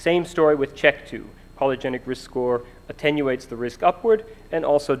 Same story with CHEK2. Polygenic risk score attenuates the risk upward and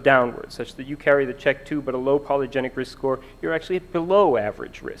also downward, such that you carry the CHEK2 but a low polygenic risk score, you're actually at below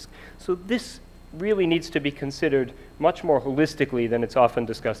average risk. So this really needs to be considered much more holistically than it's often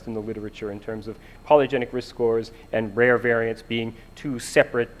discussed in the literature in terms of polygenic risk scores and rare variants being two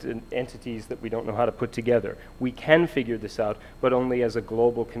separate entities that we don't know how to put together. We can figure this out, but only as a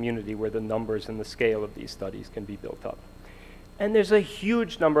global community where the numbers and the scale of these studies can be built up. And there's a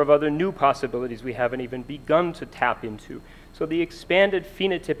huge number of other new possibilities we haven't even begun to tap into. So the expanded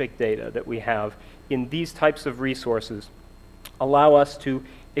phenotypic data that we have in these types of resources allow us to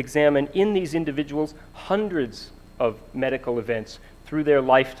examine in these individuals hundreds of medical events through their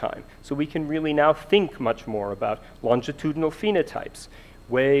lifetime. So we can really now think much more about longitudinal phenotypes.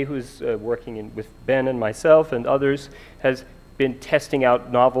 Wei, who's working with Ben and myself and others, has been testing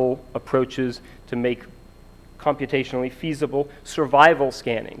out novel approaches to make computationally feasible survival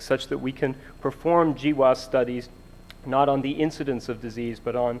scanning, such that we can perform GWAS studies not on the incidence of disease,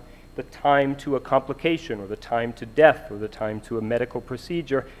 but on the time to a complication, or the time to death, or the time to a medical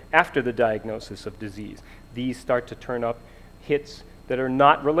procedure after the diagnosis of disease. These start to turn up hits that are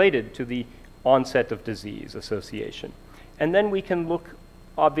not related to the onset of disease association. And then we can look,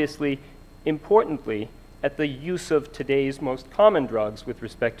 obviously, importantly, at the use of today's most common drugs with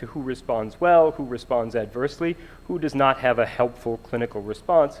respect to who responds well, who responds adversely, who does not have a helpful clinical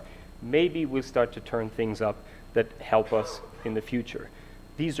response. Maybe we'll start to turn things up that help us in the future.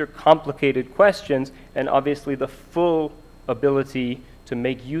 These are complicated questions, and obviously the full ability to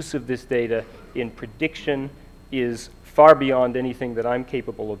make use of this data in prediction is far beyond anything that I'm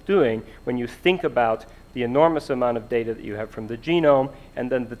capable of doing when you think about the enormous amount of data that you have from the genome,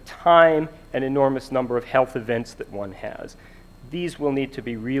 and then the time and enormous number of health events that one has. These will need to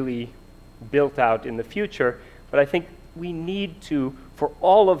be really built out in the future, but I think we need to, for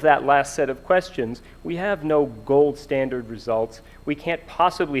all of that last set of questions, we have no gold standard results. We can't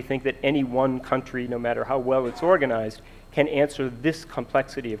possibly think that any one country, no matter how well it's organized, can answer this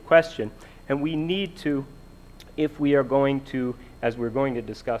complexity of question. And we need to, if we are going to, as we're going to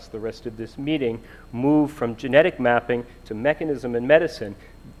discuss the rest of this meeting, move from genetic mapping to mechanism in medicine,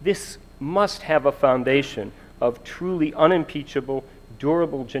 this must have a foundation of truly unimpeachable,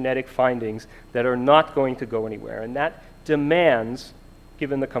 durable genetic findings that are not going to go anywhere. And that demands,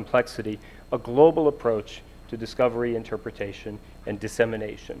 given the complexity, a global approach to discovery, interpretation, and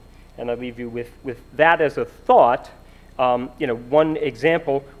dissemination. And I leave you with that as a thought. One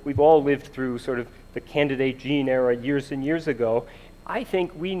example, we've all lived through sort of the candidate gene era years and years ago. I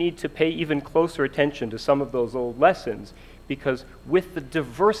think we need to pay even closer attention to some of those old lessons, because with the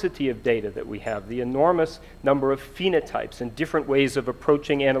diversity of data that we have, the enormous number of phenotypes and different ways of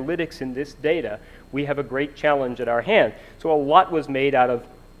approaching analytics in this data, we have a great challenge at our hand. So a lot was made out of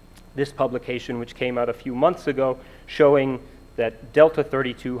this publication, which came out a few months ago, showing that Delta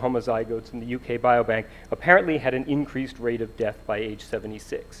 32 homozygotes in the UK Biobank apparently had an increased rate of death by age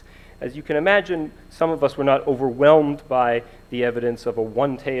 76. As you can imagine, some of us were not overwhelmed by the evidence of a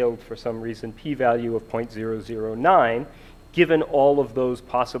one-tailed, for some reason, p-value of 0.009, given all of those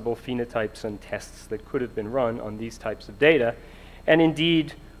possible phenotypes and tests that could have been run on these types of data. And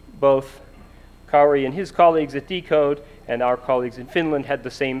indeed, both Kári and his colleagues at Decode and our colleagues in Finland had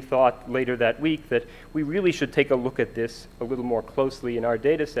the same thought later that week, that we really should take a look at this a little more closely in our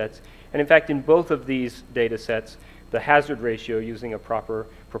data sets. And in fact, in both of these data sets, the hazard ratio using a proper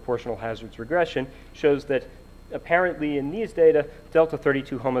proportional hazards regression shows that apparently in these data, delta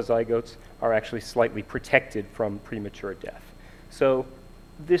 32 homozygotes are actually slightly protected from premature death. So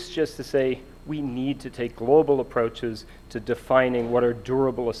this just to say, we need to take global approaches to defining what are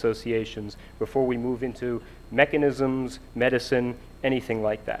durable associations before we move into mechanisms, medicine, anything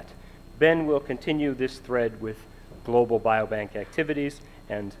like that. Ben will continue this thread with global biobank activities,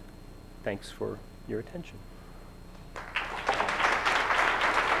 and thanks for your attention.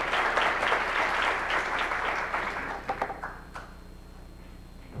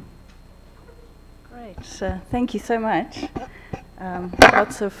 Great, thank you so much.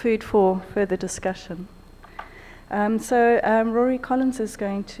 Lots of food for further discussion. Rory Collins is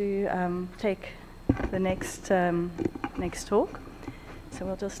going to take the next talk. So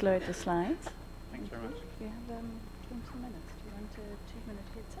we'll just load the slides. Thanks very much. You have 20 minutes. Do you want a 2-minute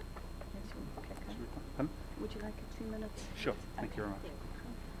heads up? Yes, okay. Would you like a 2 minutes? Sure. Thank you very much.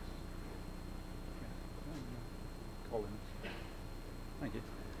 Collins. Thank you.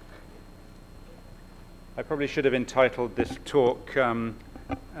 I probably should have entitled this talk,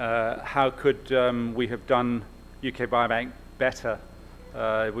 how could we have done UK Biobank better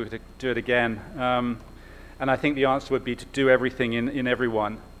if we were to do it again? And I think the answer would be to do everything in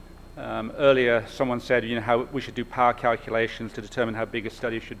everyone. Earlier, someone said, how we should do power calculations to determine how big a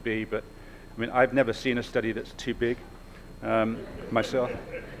study should be, but I mean, I've never seen a study that's too big myself.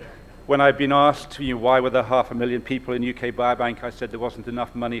 When I've been asked, why were there 500,000 people in UK Biobank, I said there wasn't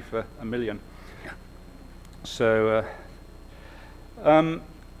enough money for 1 million. So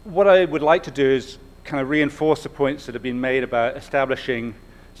what I would like to do is kind of reinforce the points that have been made about establishing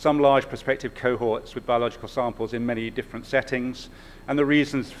some large prospective cohorts with biological samples in many different settings, and the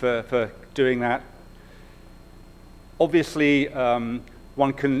reasons for doing that. Obviously,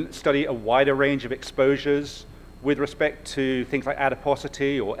 one can study a wider range of exposures with respect to things like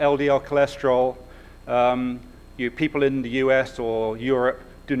adiposity or LDL cholesterol. People in the US or Europe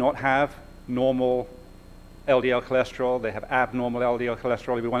do not have normal LDL cholesterol, they have abnormal LDL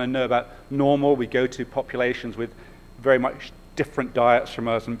cholesterol. If we want to know about normal, we go to populations with very much different diets from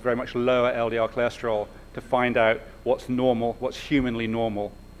us and very much lower LDL cholesterol to find out what's normal, what's humanly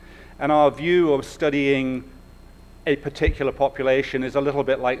normal. And our view of studying a particular population is a little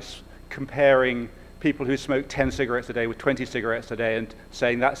bit like comparing people who smoke 10 cigarettes a day with 20 cigarettes a day and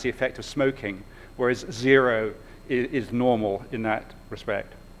saying that's the effect of smoking, whereas 0 is normal in that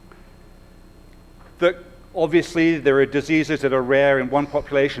respect. Obviously, there are diseases that are rare in one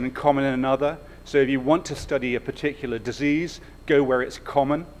population and common in another. So if you want to study a particular disease, go where it's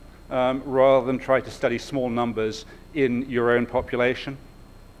common, rather than try to study small numbers in your own population.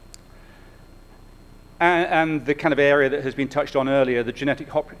 And the kind of area that has been touched on earlier, the genetic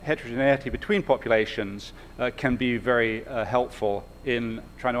heterogeneity between populations can be very helpful in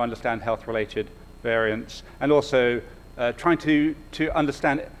trying to understand health-related variants, and also trying to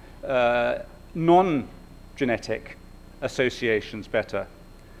understand non-genetic associations better.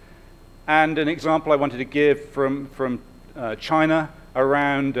 And an example I wanted to give from China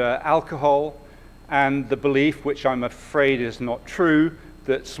around alcohol and the belief, which I'm afraid is not true,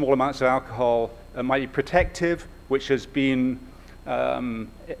 that small amounts of alcohol might be protective, which has been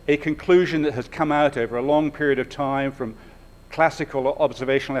a conclusion that has come out over a long period of time from classical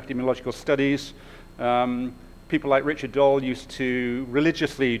observational epidemiological studies. People like Richard Daly used to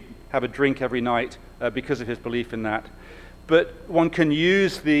religiously have a drink every night because of his belief in that. But one can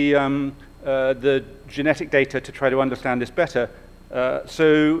use the genetic data to try to understand this better.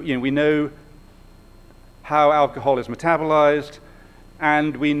 So we know how alcohol is metabolized,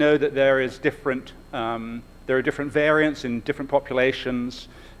 and we know that there are different variants in different populations.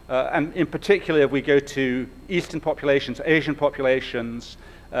 And in particular, if we go to Eastern populations, Asian populations,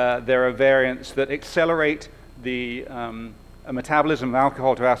 there are variants that accelerate the metabolism of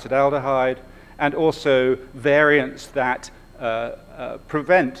alcohol to acetaldehyde, and also variants that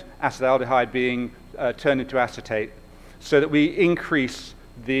prevent acetaldehyde being turned into acetate, so that we increase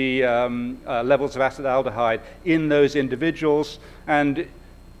the levels of acetaldehyde in those individuals. And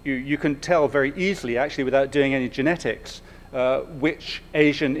you can tell very easily, actually, without doing any genetics, which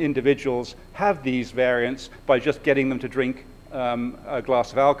Asian individuals have these variants by just getting them to drink a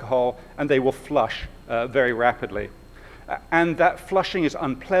glass of alcohol, and they will flush very rapidly. And that flushing is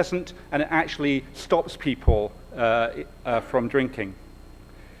unpleasant, and it actually stops people from drinking.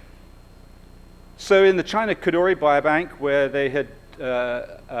 So in the China Kadoorie Biobank, where they had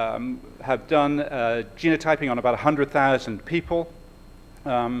have done genotyping on about 100,000 people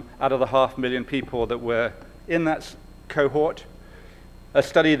out of the 500,000 people that were in that cohort. A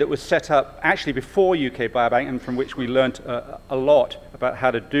study that was set up actually before UK Biobank and from which we learned a lot about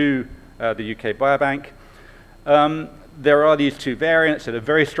how to do the UK Biobank. There are these two variants that are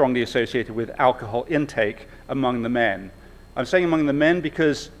very strongly associated with alcohol intake among the men. I'm saying among the men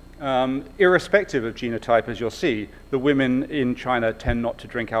because irrespective of genotype, as you'll see, the women in China tend not to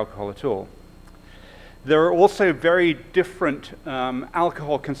drink alcohol at all. There are also very different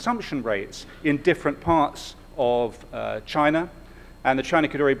alcohol consumption rates in different parts of China. And the China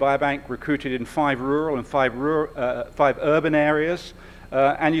Kadoorie Biobank recruited in 5 rural and 5 urban areas.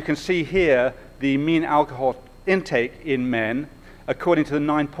 And you can see here the mean alcohol intake in men according to the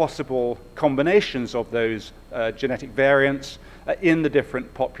 9 possible combinations of those genetic variants in the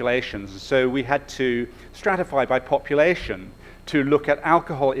different populations. So we had to stratify by population to look at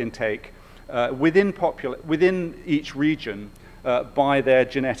alcohol intake within each region by their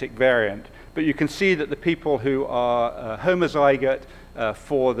genetic variant. But you can see that the people who are homozygote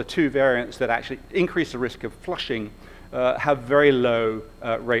for the 2 variants that actually increase the risk of flushing have very low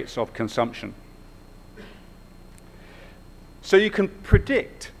rates of consumption. So you can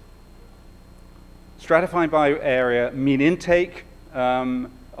predict, stratifying by area, mean intake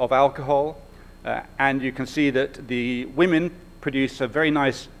of alcohol, and you can see that the women produce a very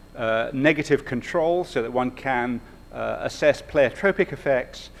nice negative control so that one can assess pleiotropic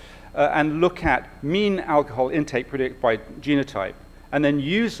effects and look at mean alcohol intake predicted by genotype, and then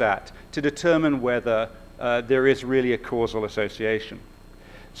use that to determine whether there is really a causal association.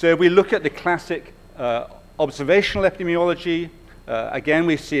 So if we look at the classic observational epidemiology, again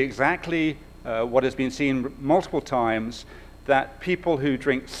we see exactly what has been seen multiple times, that people who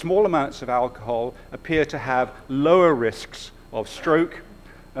drink small amounts of alcohol appear to have lower risks of stroke,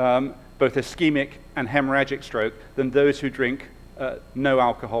 both ischemic and hemorrhagic stroke, than those who drink no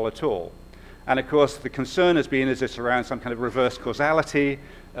alcohol at all. And of course the concern has been, is this around some kind of reverse causality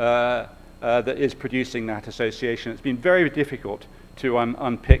that is producing that association? It's been very difficult to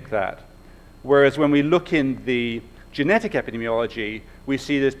unpick that. Whereas when we look in the genetic epidemiology, we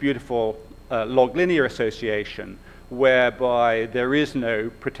see this beautiful log linear association whereby there is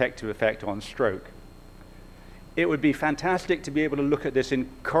no protective effect on stroke. It would be fantastic to be able to look at this in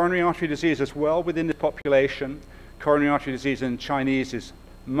coronary artery disease as well within the population. Coronary artery disease in Chinese is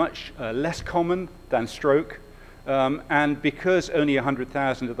much less common than stroke. And because only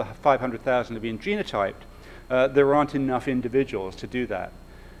 100,000 of the 500,000 have been genotyped, there aren't enough individuals to do that.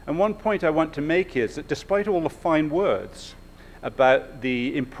 And one point I want to make is that despite all the fine words about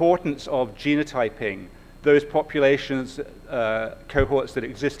the importance of genotyping those populations, cohorts that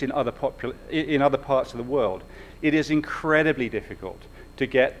exist in other parts of the world, it is incredibly difficult to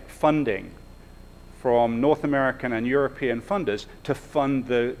get funding from North American and European funders to fund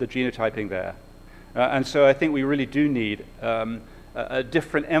the genotyping there. And so I think we really do need a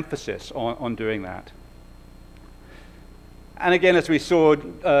different emphasis on doing that. And again, as we saw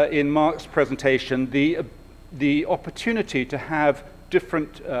in Mark's presentation, the opportunity to have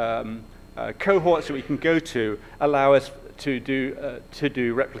different cohorts that we can go to allow us to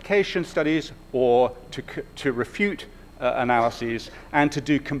do replication studies or to refute analyses and to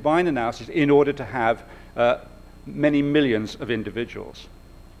do combined analyses in order to have many millions of individuals.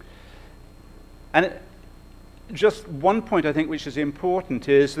 And just one point I think which is important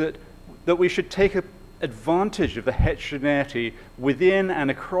is that we should take advantage of the heterogeneity within and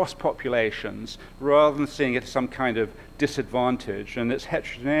across populations rather than seeing it as some kind of disadvantage, and its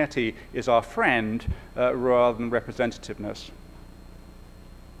heterogeneity is our friend rather than representativeness.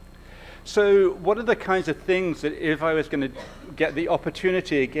 So what are the kinds of things that if I was going to get the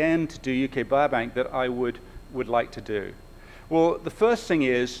opportunity again to do UK Biobank that I would like to do? Well, the first thing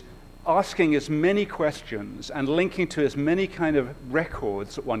is asking as many questions and linking to as many kind of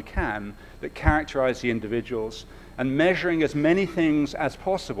records that one can that characterize the individuals, and measuring as many things as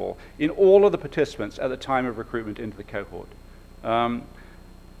possible in all of the participants at the time of recruitment into the cohort.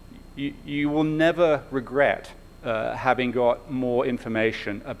 You will never regret having got more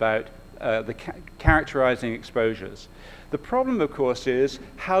information about the characterizing exposures. The problem, of course, is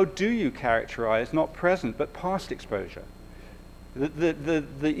how do you characterize not present but past exposure?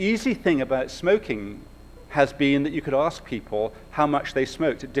 The easy thing about smoking has been that you could ask people how much they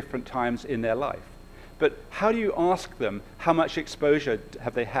smoked at different times in their life. But how do you ask them how much exposure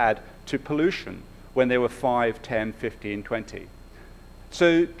have they had to pollution when they were 5, 10, 15, 20?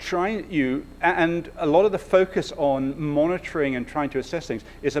 So and a lot of the focus on monitoring and trying to assess things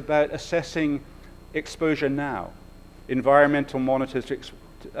is about assessing exposure now. environmental monitors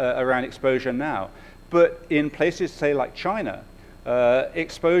around exposure now. But in places, say, like China,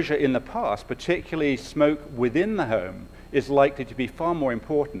 exposure in the past, particularly smoke within the home, is likely to be far more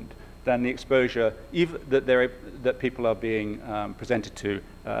important than the exposure that people are being presented to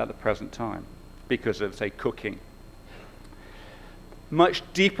at the present time because of, say, cooking. Much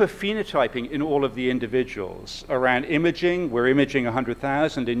deeper phenotyping in all of the individuals. Around imaging, we're imaging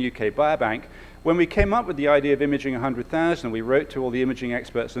 100,000 in UK Biobank. When we came up with the idea of imaging 100,000, we wrote to all the imaging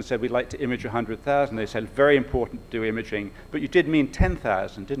experts and said we'd like to image 100,000. They said, very important to do imaging, but you did mean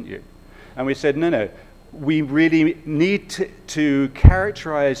 10,000, didn't you? And we said, no, we really need to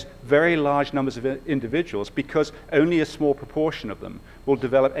characterize very large numbers of individuals because only a small proportion of them will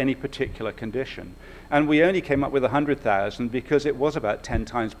develop any particular condition. And we only came up with 100,000 because it was about 10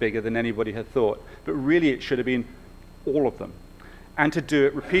 times bigger than anybody had thought. But really, it should have been all of them. And to do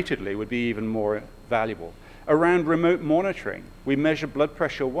it repeatedly would be even more valuable. Around remote monitoring, we measure blood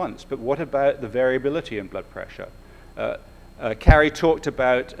pressure once, but what about the variability in blood pressure? Kári talked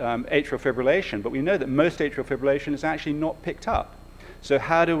about atrial fibrillation, but we know that most atrial fibrillation is actually not picked up. So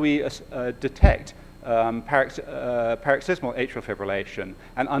how do we detect paroxysmal atrial fibrillation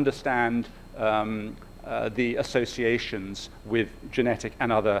and understand the associations with genetic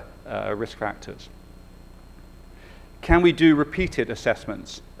and other risk factors? Can we do repeated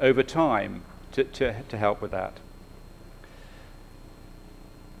assessments over time to help with that?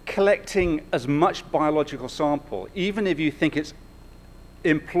 Collecting as much biological sample, even if you think it's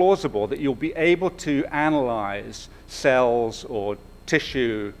implausible that you'll be able to analyze cells or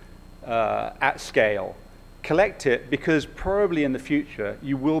tissue at scale, collect it because probably in the future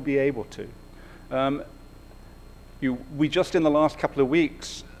you will be able to. We just in the last couple of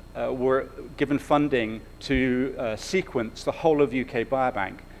weeks were given funding to sequence the whole of UK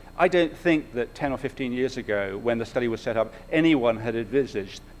Biobank. I don't think that 10 or 15 years ago, when the study was set up, anyone had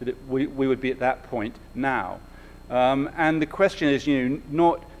envisaged that we would be at that point now. And the question is,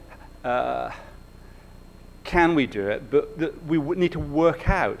 not can we do it, but that we would need to work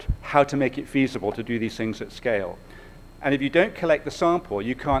out how to make it feasible to do these things at scale. And if you don't collect the sample,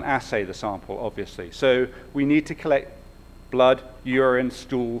 you can't assay the sample, obviously. So we need to collect blood, urine,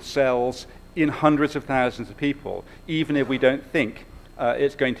 stool, cells in hundreds of thousands of people, even if we don't think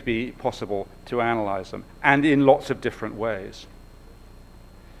it's going to be possible to analyze them, and in lots of different ways.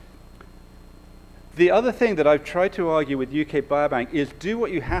 The other thing that I've tried to argue with UK Biobank is do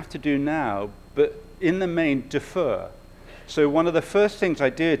what you have to do now, but in the main, defer. So one of the first things I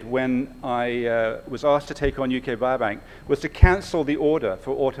did when I was asked to take on UK Biobank was to cancel the order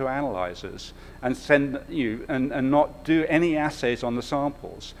for autoanalyzers and and not do any assays on the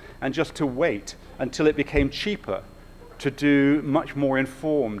samples, and just to wait until it became cheaper to do much more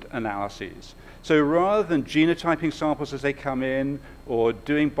informed analyses. So rather than genotyping samples as they come in or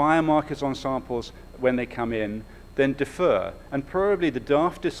doing biomarkers on samples when they come in, then defer. And probably the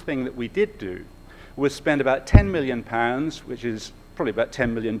daftest thing that we did do was spend about £10 million, which is probably about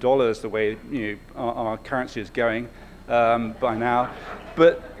 $10 million the way our currency is going by now,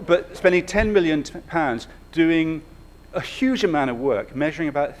 but spending £10 million doing a huge amount of work, measuring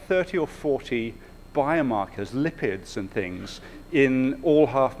about 30 or 40 biomarkers, lipids and things, in all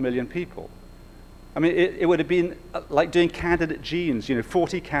 500,000 people. I mean, it would have been like doing candidate genes,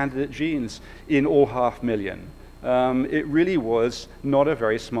 40 candidate genes in all 500,000. It really was not a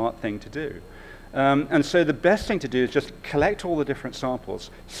very smart thing to do. And so the best thing to do is just collect all the different samples,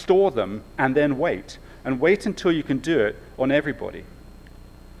 store them, and then wait. And wait until you can do it on everybody.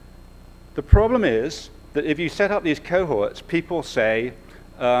 The problem is that if you set up these cohorts, people say,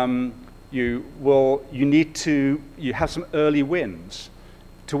 you have some early wins,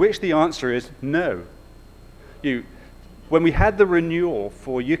 to which the answer is no. When we had the renewal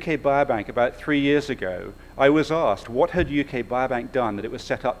for UK Biobank about 3 years ago, I was asked, what had UK Biobank done that it was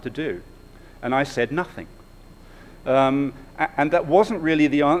set up to do? And I said nothing. And that wasn't really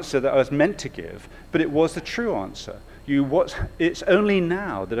the answer that I was meant to give, but it was the true answer. It's only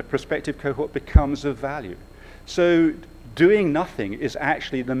now that a prospective cohort becomes of value. So doing nothing is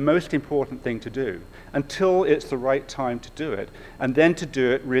actually the most important thing to do until it's the right time to do it, and then to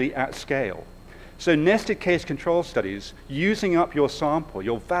do it really at scale. So nested case control studies, using up your sample,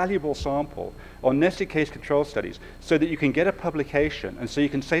 your valuable sample, on nested case control studies so that you can get a publication and so you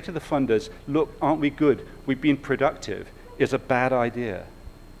can say to the funders, look, aren't we good? We've been productive, is a bad idea.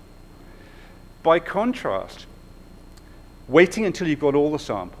 By contrast, waiting until you've got all the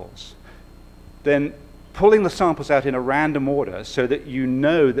samples, then pulling the samples out in a random order so that you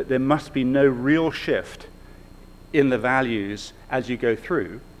know that there must be no real shift in the values as you go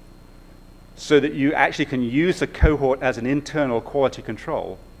through, so that you actually can use the cohort as an internal quality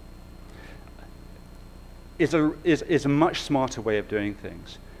control is a much smarter way of doing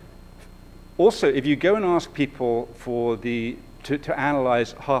things. Also, if you go and ask people to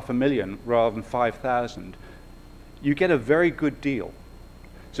analyze 500,000 rather than 5,000, you get a very good deal.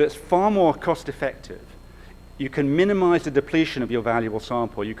 So it's far more cost effective. You can minimize the depletion of your valuable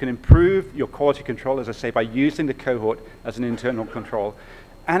sample. You can improve your quality control, as I say, by using the cohort as an internal control.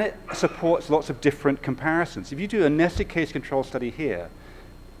 And it supports lots of different comparisons. If you do a nested case control study here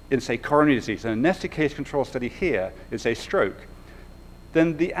in, say, coronary disease, and a nested case control study here in, say, stroke,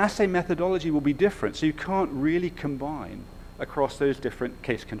 then the assay methodology will be different. So you can't really combine across those different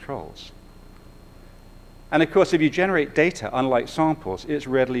case controls. And of course, if you generate data, unlike samples, it's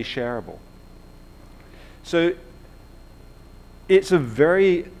readily shareable. So it's a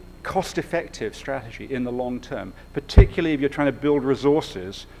very cost-effective strategy in the long term, particularly if you're trying to build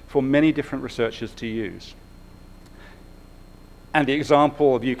resources for many different researchers to use. And the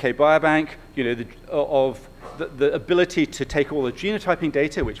example of UK Biobank, the ability to take all the genotyping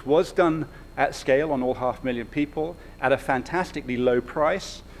data, which was done at scale on all 500,000 people at a fantastically low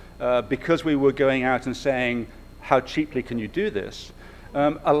price, because we were going out and saying, how cheaply can you do this,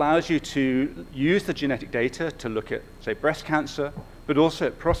 allows you to use the genetic data to look at, say, breast cancer, but also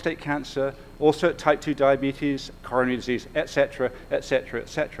at prostate cancer, also at type 2 diabetes, coronary disease, et cetera, et cetera, et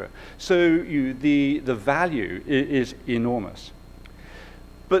cetera. So the value is enormous.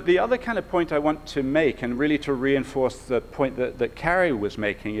 But the other kind of point I want to make, and really to reinforce the point that Kári was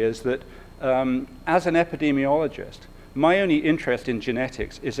making, is that as an epidemiologist, my only interest in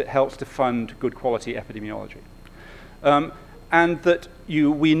genetics is it helps to fund good quality epidemiology. And that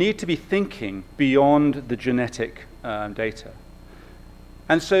we need to be thinking beyond the genetic data.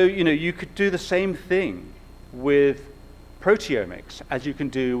 And so, you could do the same thing with proteomics as you can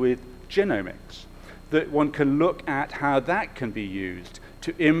do with genomics, that one can look at how that can be used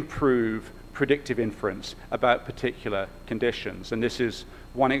to improve predictive inference about particular conditions. And this is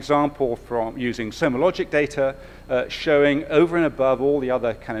one example from using somologic data, showing over and above all the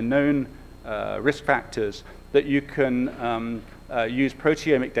other kind of known risk factors that you can use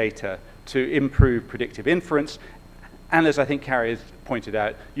proteomic data to improve predictive inference. And as I think Kári has pointed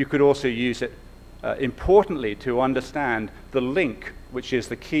out, you could also use it importantly to understand the link, which is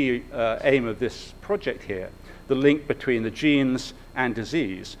the key aim of this project here, the link between the genes and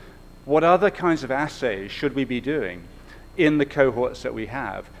disease. What other kinds of assays should we be doing in the cohorts that we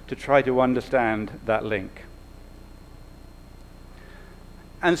have to try to understand that link?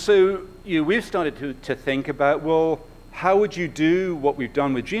 And so we've started to think about, well, how would you do what we've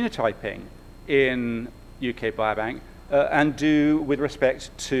done with genotyping in UK Biobank and do with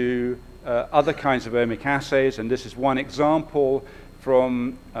respect to other kinds of omic assays? And this is one example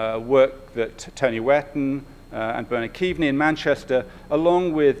from work that Tony Wetton and Bernard Keaveney in Manchester,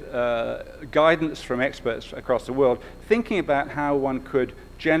 along with guidance from experts across the world, thinking about how one could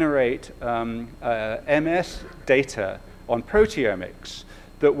generate MS data on proteomics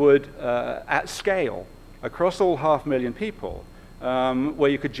that would, at scale, across all 500,000 people, where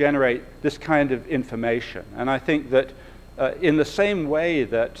you could generate this kind of information. And I think that in the same way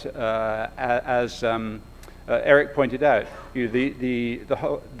that, as Eric pointed out,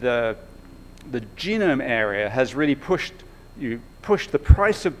 the genome area has really pushed the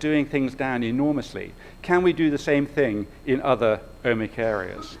price of doing things down enormously. Can we do the same thing in other omic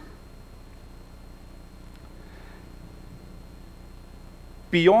areas?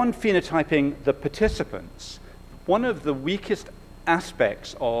 Beyond phenotyping the participants, one of the weakest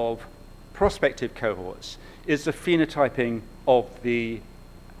aspects of prospective cohorts is the phenotyping of the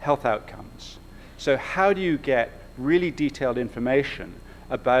health outcomes. So how do you get really detailed information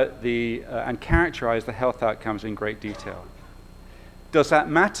about and characterize the health outcomes in great detail? Does that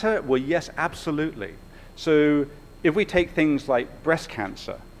matter? Well, yes, absolutely. So if we take things like breast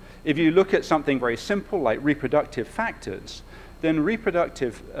cancer, if you look at something very simple like reproductive factors, then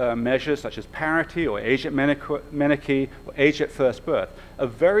reproductive measures such as parity or age at menarche or age at first birth are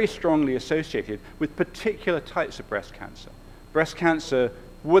very strongly associated with particular types of breast cancer. Breast cancer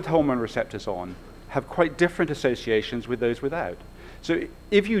with hormone receptors on have quite different associations with those without. So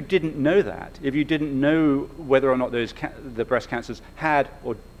if you didn't know that, if you didn't know whether or not the breast cancers had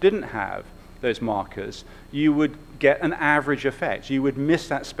or didn't have those markers, you would get an average effect. You would miss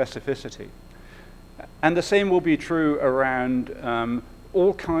that specificity. And the same will be true around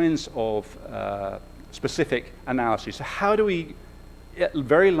all kinds of specific analyses. So how do we, at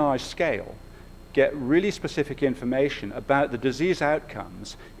very large scale, get really specific information about the disease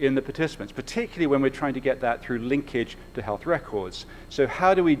outcomes in the participants, particularly when we're trying to get that through linkage to health records. So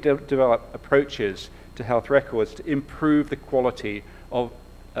how do we develop approaches to health records to improve the quality of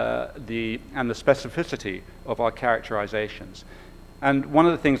the specificity of our characterizations? And one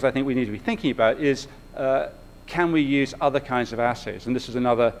of the things I think we need to be thinking about is, can we use other kinds of assays? And this is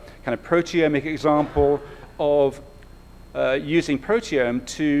another kind of proteomic example of using proteome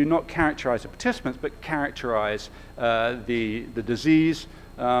to not characterize the participants, but characterize the disease,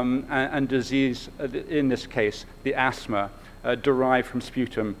 and disease, in this case, the asthma, derived from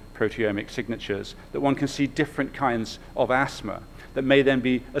sputum proteomic signatures, that one can see different kinds of asthma that may then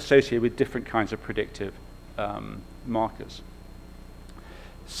be associated with different kinds of predictive markers.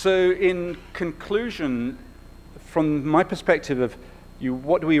 So in conclusion, from my perspective of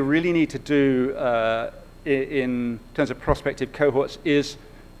what do we really need to do in terms of prospective cohorts is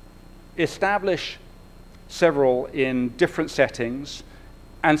establish several in different settings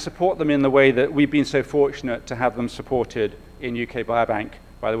and support them in the way that we've been so fortunate to have them supported in UK Biobank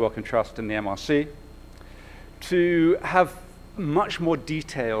by the Wellcome Trust and the MRC, to have much more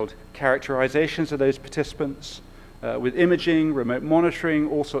detailed characterizations of those participants with imaging, remote monitoring,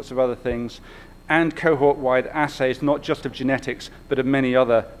 all sorts of other things, and cohort-wide assays, not just of genetics, but of many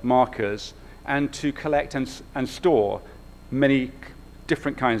other markers, and to collect and store many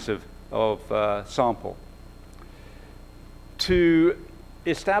different kinds of sample. To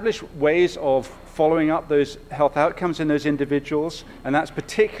establish ways of following up those health outcomes in those individuals, and that's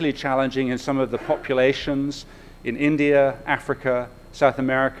particularly challenging in some of the populations in India, Africa, South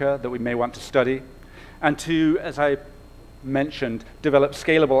America that we may want to study, and to, as I mentioned, develop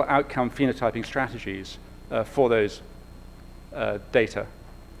scalable outcome phenotyping strategies for those data.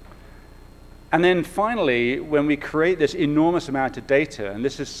 And then finally, when we create this enormous amount of data, and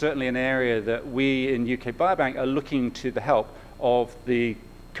this is certainly an area that we in UK Biobank are looking to the help of the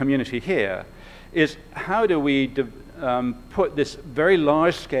community here, is how do we put this very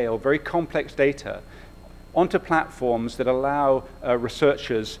large scale, very complex data onto platforms that allow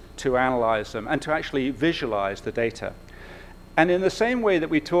researchers to analyze them and to actually visualize the data. And in the same way that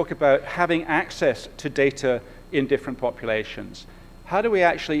we talk about having access to data in different populations, how do we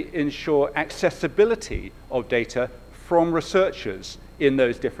actually ensure accessibility of data from researchers in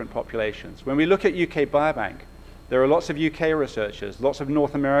those different populations? When we look at UK Biobank, there are lots of UK researchers, lots of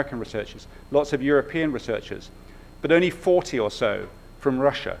North American researchers, lots of European researchers, but only 40 or so from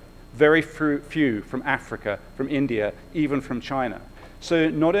Russia, very few from Africa, from India, even from China. So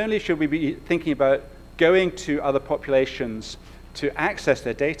not only should we be thinking about going to other populations to access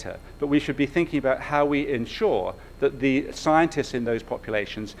their data, but we should be thinking about how we ensure that the scientists in those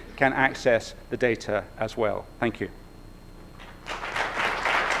populations can access the data as well. Thank you.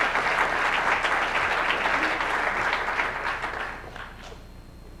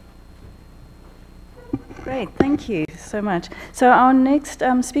 Great, thank you so much. So our next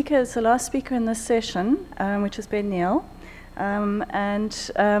speaker is the last speaker in this session, which has been Neale.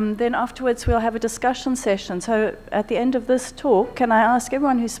 Then afterwards we'll have a discussion session. So at the end of this talk, can I ask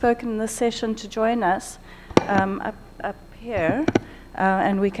everyone who's spoken in this session to join us up here,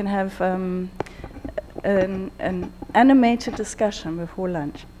 and we can have an animated discussion before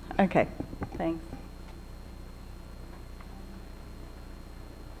lunch. Okay, thanks.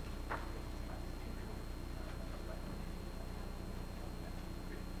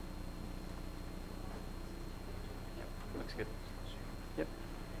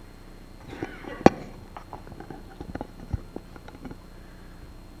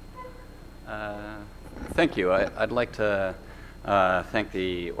 Thank you. I'd like to thank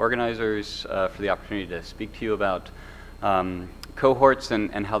the organizers for the opportunity to speak to you about cohorts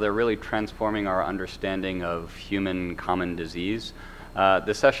and how they're really transforming our understanding of human common disease.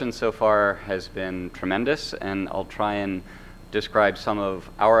 The session so far has been tremendous, and I'll try and describe some of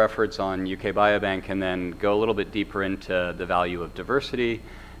our efforts on UK Biobank and then go a little bit deeper into the value of diversity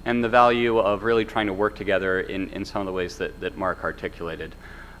and the value of really trying to work together in some of the ways that Mark articulated.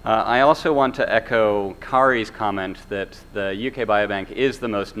 I also want to echo Kári's comment that the UK Biobank is the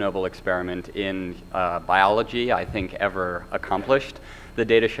most noble experiment in biology I think ever accomplished. The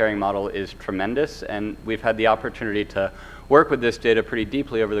data sharing model is tremendous, and we've had the opportunity to work with this data pretty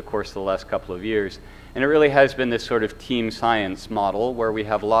deeply over the course of the last couple of years. And it really has been this sort of team science model where we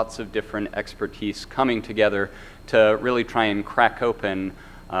have lots of different expertise coming together to really try and crack open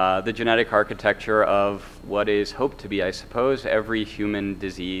the genetic architecture of what is hoped to be, I suppose, every human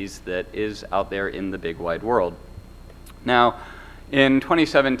disease that is out there in the big wide world. Now, In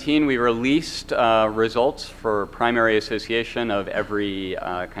 2017, we released results for primary association of every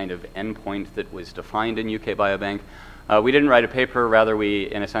kind of endpoint that was defined in UK Biobank. We didn't write a paper, rather we,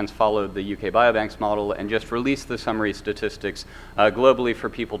 in a sense, followed the UK Biobank's model and just released the summary statistics globally for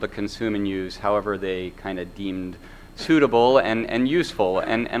people to consume and use however they kind of deemed suitable and useful.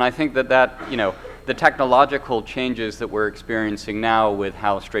 And I think that, you know, the technological changes that we're experiencing now with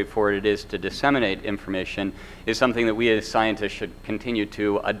how straightforward it is to disseminate information is something that we as scientists should continue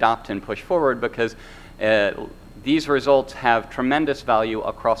to adopt and push forward, because these results have tremendous value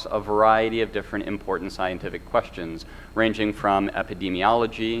across a variety of different important scientific questions, ranging from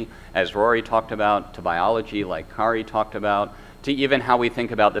epidemiology, as Rory talked about, to biology, like Kári talked about, to even how we think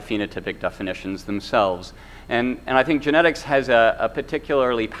about the phenotypic definitions themselves. And I think genetics has a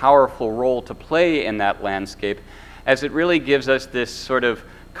particularly powerful role to play in that landscape, as it really gives us this sort of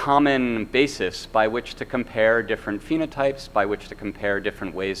common basis by which to compare different phenotypes, by which to compare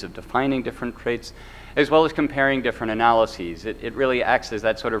different ways of defining different traits, as well as comparing different analyses. It really acts as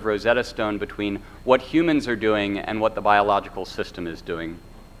that sort of Rosetta Stone between what humans are doing and what the biological system is doing.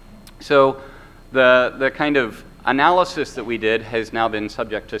 So the kind of analysis that we did has now been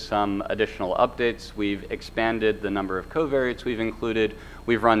subject to some additional updates. We've expanded the number of covariates we've included.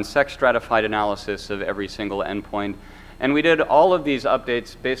 We've run sex-stratified analysis of every single endpoint. And we did all of these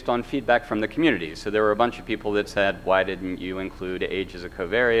updates based on feedback from the community. So there were a bunch of people that said, why didn't you include age as a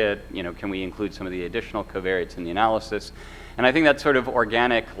covariate? You know, can we include some of the additional covariates in the analysis? And I think that sort of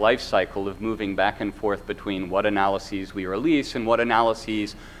organic life cycle of moving back and forth between what analyses we release and what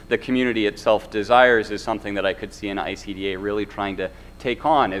analyses the community itself desires is something that I could see in ICDA really trying to take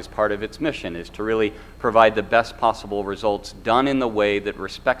on as part of its mission, is to really provide the best possible results done in the way that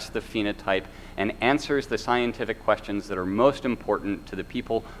respects the phenotype and answers the scientific questions that are most important to the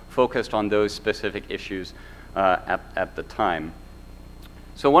people focused on those specific issues at the time.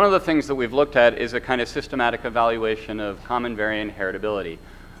 So one of the things that we've looked at is a kind of systematic evaluation of common variant heritability.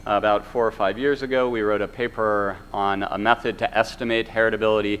 About 4 or 5 years ago, we wrote a paper on a method to estimate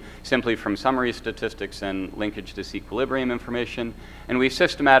heritability simply from summary statistics and linkage disequilibrium information. And we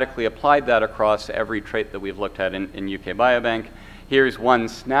systematically applied that across every trait that we've looked at in UK Biobank. Here's one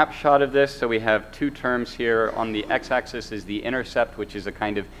snapshot of this. So we have two terms here. On the x-axis is the intercept, which is a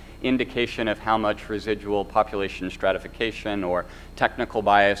kind of indication of how much residual population stratification or technical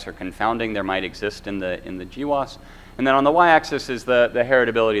bias or confounding there might exist in the GWAS. And then on the y-axis is the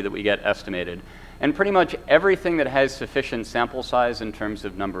heritability that we get estimated. And pretty much everything that has sufficient sample size in terms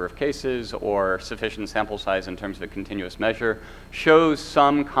of number of cases or sufficient sample size in terms of a continuous measure shows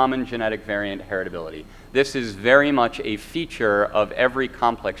some common genetic variant heritability. This is very much a feature of every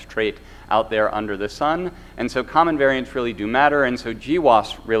complex trait out there under the sun. And so common variants really do matter, and so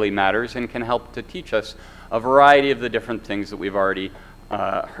GWAS really matters and can help to teach us a variety of the different things that we've already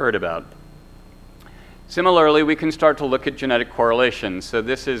heard about. Similarly, we can start to look at genetic correlations. So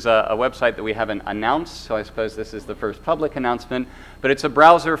this is a website that we haven't announced, so I suppose this is the first public announcement, but it's a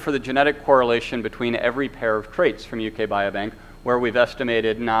browser for the genetic correlation between every pair of traits from UK Biobank, where we've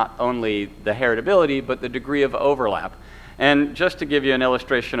estimated not only the heritability, but the degree of overlap. And just to give you an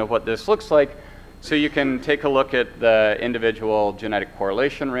illustration of what this looks like, so you can take a look at the individual genetic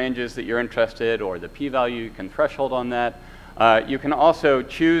correlation ranges that you're interested, or the p-value, you can threshold on that. You can also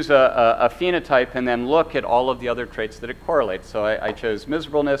choose a phenotype and then look at all of the other traits that it correlates. So I chose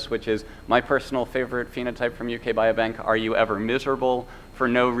miserableness, which is my personal favorite phenotype from UK Biobank. Are you ever miserable for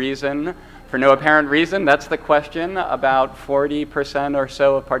no reason? For no apparent reason? That's the question. About 40% or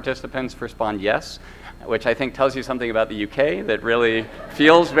so of participants respond yes, which I think tells you something about the UK that really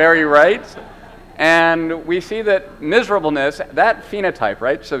feels very right. And we see that miserableness, that phenotype,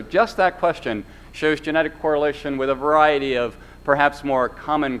 right? So just that question shows genetic correlation with a variety of perhaps more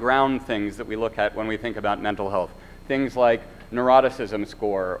common ground things that we look at when we think about mental health. Things like neuroticism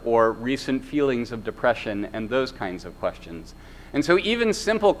score or recent feelings of depression and those kinds of questions. And so even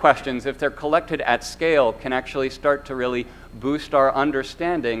simple questions, if they're collected at scale, can actually start to really boost our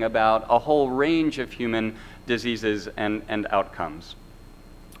understanding about a whole range of human diseases and outcomes.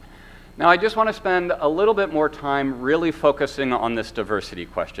 Now, I just want to spend a little bit more time really focusing on this diversity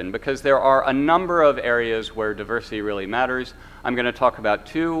question, because there are a number of areas where diversity really matters. I'm going to talk about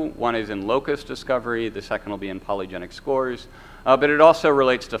two. One is in locus discovery. The second will be in polygenic scores. But it also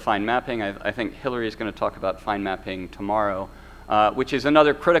relates to fine mapping. I think Hillary is going to talk about fine mapping tomorrow, which is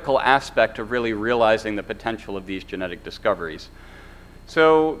another critical aspect of really realizing the potential of these genetic discoveries.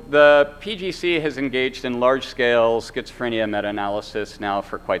 So the PGC has engaged in large-scale schizophrenia meta-analysis now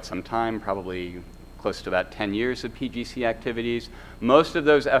for quite some time, probably close to about 10 years of PGC activities. Most of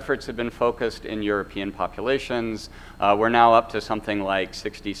those efforts have been focused in European populations. We're now up to something like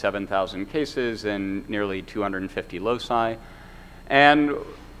 67,000 cases and nearly 250 loci. And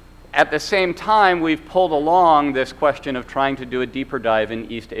at the same time, we've pulled along this question of trying to do a deeper dive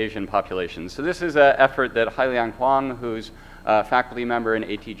in East Asian populations. So this is an effort that Hailiang Huang, who's a faculty member in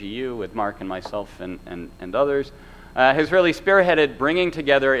ATGU with Mark and myself and others, has really spearheaded bringing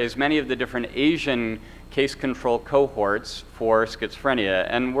together as many of the different Asian case control cohorts for schizophrenia.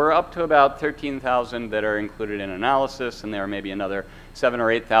 And we're up to about 13,000 that are included in analysis, and there are maybe another 7,000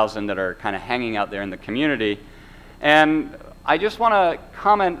 or 8,000 that are kind of hanging out there in the community. And I just want to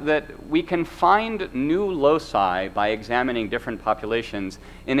comment that we can find new loci by examining different populations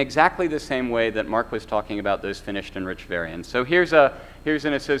in exactly the same way that Mark was talking about those finished enriched variants. So here's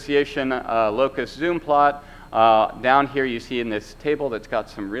an association locus zoom plot. Down here you see in this table that's got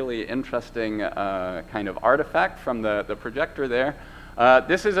some really interesting kind of artifact from the projector there.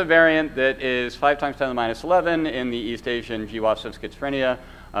 This is a variant that is 5 × 10⁻11 in the East Asian GWAS of schizophrenia.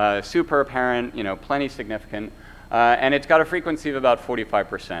 Super apparent, plenty significant. And it's got a frequency of about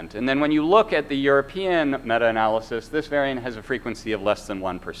 45%. And then when you look at the European meta-analysis, this variant has a frequency of less than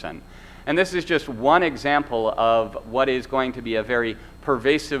 1%. And this is just one example of what is going to be a very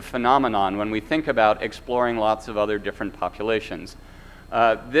pervasive phenomenon when we think about exploring lots of other different populations.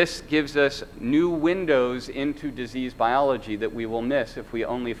 This gives us new windows into disease biology that we will miss if we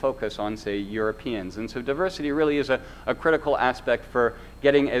only focus on, say, Europeans. And so diversity really is a critical aspect for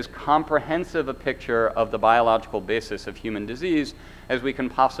getting as comprehensive a picture of the biological basis of human disease as we can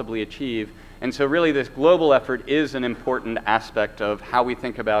possibly achieve. And so really this global effort is an important aspect of how we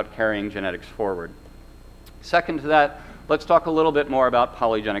think about carrying genetics forward. Second to that, let's talk a little bit more about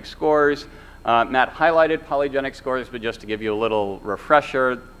polygenic scores. Matt highlighted polygenic scores, but just to give you a little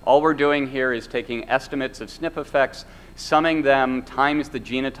refresher, all we're doing here is taking estimates of SNP effects, summing them times the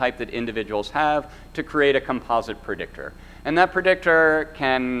genotype that individuals have to create a composite predictor. And that predictor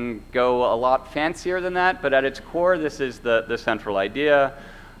can go a lot fancier than that, but at its core, this is the central idea.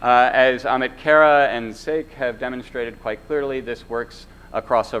 As Amit Kara and Seik have demonstrated quite clearly, this works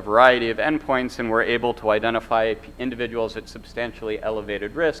across a variety of endpoints, and we're able to identify individuals at substantially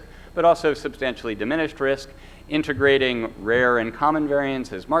elevated risk, but also substantially diminished risk. Integrating rare and common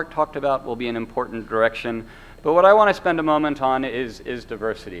variants, as Mark talked about, will be an important direction. But what I want to spend a moment on is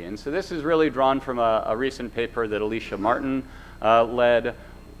diversity. And so this is really drawn from a recent paper that Alicia Martin led,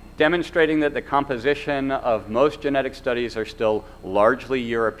 demonstrating that the composition of most genetic studies are still largely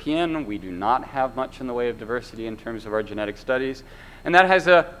European. We do not have much in the way of diversity in terms of our genetic studies. And that has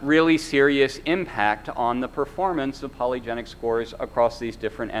a really serious impact on the performance of polygenic scores across these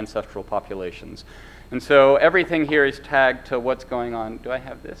different ancestral populations. And so everything here is tagged to what's going on. Do I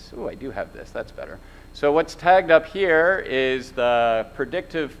have this? Oh, I do have this. That's better. So what's tagged up here is the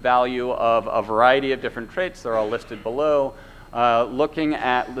predictive value of a variety of different traits. They're all listed below, looking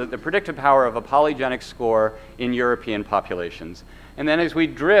at the predictive power of a polygenic score in European populations. And then as we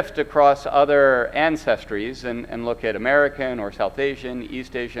drift across other ancestries and look at American or South Asian,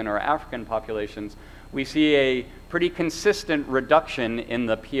 East Asian, or African populations, we see a pretty consistent reduction in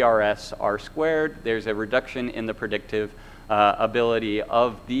the PRS R². There's a reduction in the predictive ability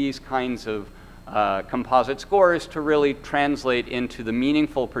of these kinds of composite scores to really translate into the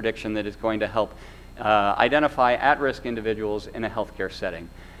meaningful prediction that is going to help identify at-risk individuals in a healthcare setting.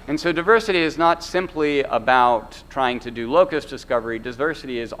 And so diversity is not simply about trying to do locus discovery.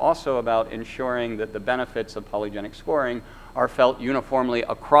 Diversity is also about ensuring that the benefits of polygenic scoring are felt uniformly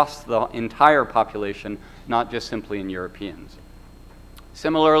across the entire population, not just simply in Europeans.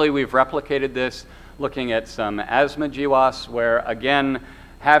 Similarly, we've replicated this looking at some asthma GWAS, where again,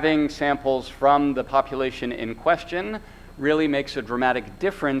 having samples from the population in question really makes a dramatic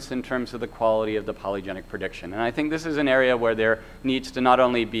difference in terms of the quality of the polygenic prediction. And I think this is an area where there needs to not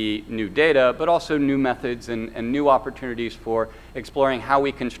only be new data, but also new methods and new opportunities for exploring how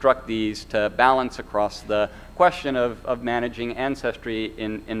we construct these to balance across the question of managing ancestry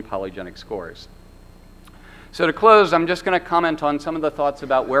in polygenic scores. So to close, I'm just going to comment on some of the thoughts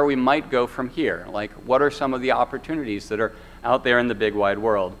about where we might go from here. Like, what are some of the opportunities that are out there in the big wide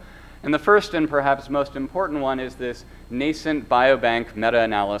world? And the first and perhaps most important one is this nascent biobank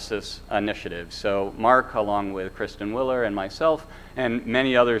meta-analysis initiative. So Mark, along with Kristen Willer and myself, and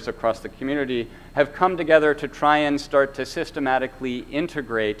many others across the community, have come together to try and start to systematically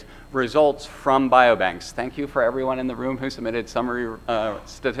integrate results from biobanks. Thank you for everyone in the room who submitted summary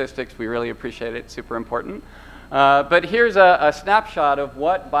statistics. We really appreciate it. Super important. But here's a snapshot of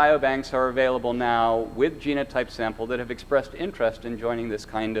what biobanks are available now with genotype sample that have expressed interest in joining this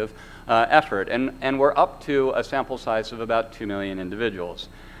kind of effort. And we're up to a sample size of about 2 million individuals.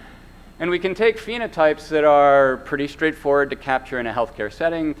 And we can take phenotypes that are pretty straightforward to capture in a healthcare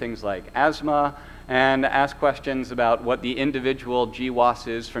setting, things like asthma, and ask questions about what the individual GWAS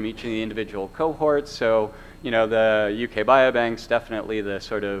is from each of the individual cohorts. So, you know, the UK biobanks, definitely the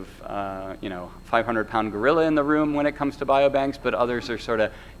sort of, 500-pound gorilla in the room when it comes to biobanks, but others are sort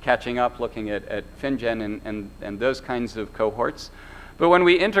of catching up, looking at FinGen and those kinds of cohorts. But when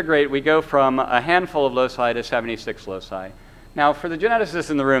we integrate, we go from a handful of loci to 76 loci. Now, for the geneticists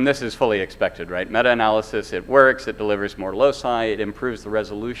in the room, this is fully expected, right? Meta-analysis, it works, it delivers more loci, it improves the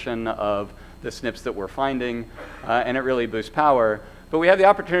resolution of the SNPs that we're finding, and it really boosts power. But we have the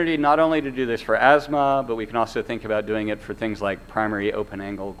opportunity not only to do this for asthma, but we can also think about doing it for things like primary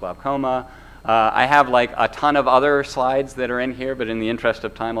open-angle glaucoma. I have like a ton of other slides that are in here, but in the interest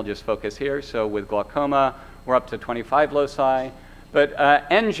of time, I'll just focus here. So with glaucoma, we're up to 25 loci. But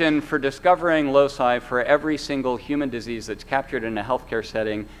engine for discovering loci for every single human disease that's captured in a healthcare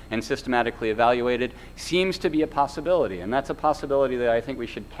setting and systematically evaluated seems to be a possibility. And that's a possibility that I think we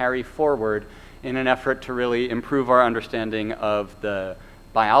should carry forward in an effort to really improve our understanding of the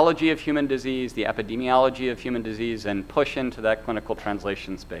biology of human disease, the epidemiology of human disease, and push into that clinical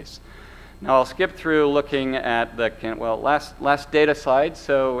translation space. Now I'll skip through looking at the last data slide.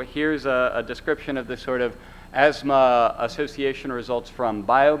 So here's a description of the sort of asthma association results from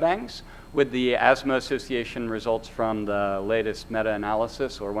biobanks with the asthma association results from the latest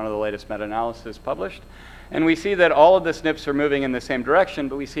meta-analysis, or one of the latest meta-analysis published. And we see that all of the SNPs are moving in the same direction,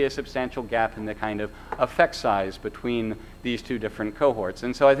 but we see a substantial gap in the kind of effect size between these two different cohorts.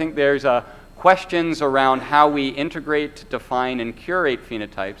 And so I think there's questions around how we integrate, define, and curate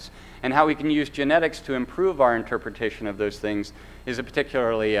phenotypes, and how we can use genetics to improve our interpretation of those things is a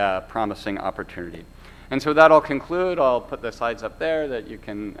particularly promising opportunity. And so with that, I'll conclude. I'll put the slides up there that you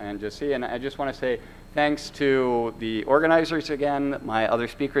can just see. And I just want to say thanks to the organizers again, my other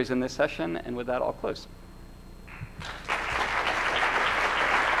speakers in this session. And with that, I'll close. Can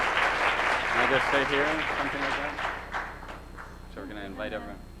I just stay here, something like that? So we're going to invite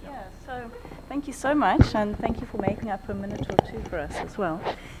everyone. Yeah, so thank you so much, and thank you for making up a minute or two for us as well.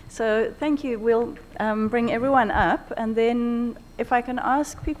 So thank you. We'll bring everyone up, and then if I can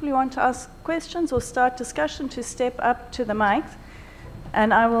ask people who want to ask questions or start discussion to step up to the mic,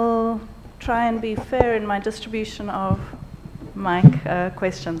 and I will try and be fair in my distribution of mic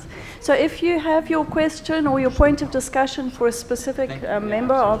questions. So if you have your question or your point of discussion for a specific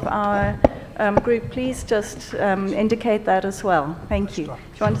member of our group, please just indicate that as well. Thank you. Do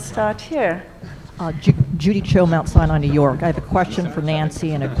you want to start here? Judy Cho, Mount Sinai, New York. I have a question for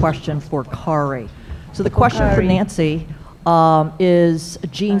Nancy and a question for Kári. So the question for Nancy is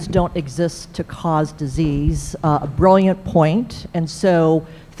genes don't exist to cause disease. A brilliant point. And so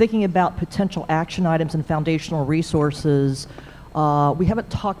thinking about potential action items and foundational resources, we haven't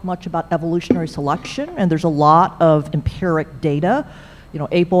talked much about evolutionary selection, and there's a lot of empiric data, you know,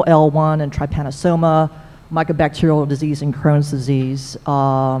 APOL1 and trypanosoma, mycobacterial disease and Crohn's disease.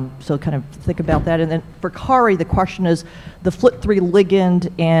 So kind of think about that. And then for Kári, the question is the FLT3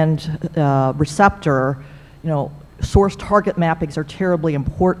 ligand and receptor, you know, source target mappings are terribly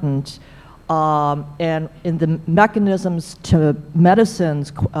important. And in the mechanisms to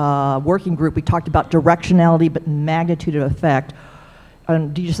medicines working group, we talked about directionality but magnitude of effect.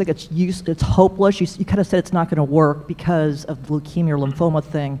 And do you just think it's hopeless? You kind of said it's not going to work because of the leukemia or lymphoma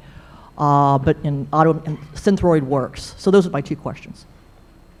thing, but in synthroid works. So those are my two questions.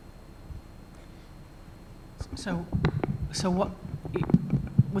 So what,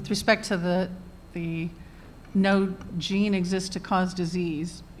 with respect to the no gene exists to cause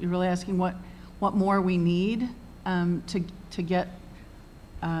disease, you're really asking what more we need to get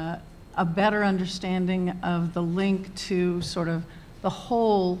a better understanding of the link to sort of the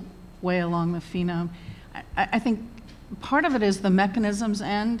whole way along the phenome. I think part of it is the mechanisms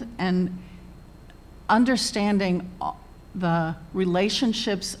end and understanding the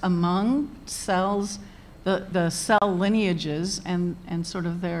relationships among cells, the cell lineages and sort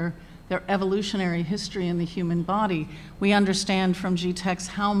of their evolutionary history in the human body. We understand from GTEx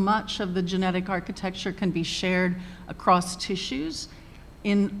how much of the genetic architecture can be shared across tissues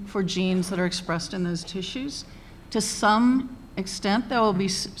for genes that are expressed in those tissues. To some extent, there will be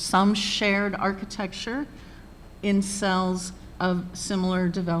some shared architecture in cells of similar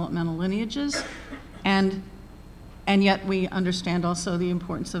developmental lineages, and yet we understand also the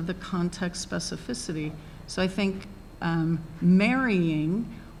importance of the context specificity. So I think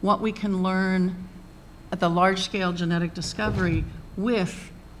marrying what we can learn at the large-scale genetic discovery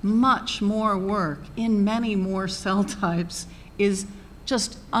with much more work in many more cell types is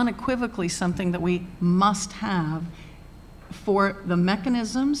just unequivocally something that we must have for the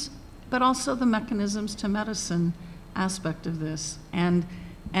mechanisms, but also the mechanisms to medicine aspect of this. And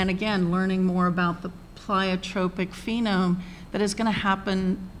again, learning more about the pleiotropic phenome that is going to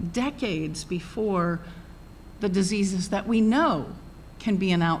happen decades before the diseases that we know can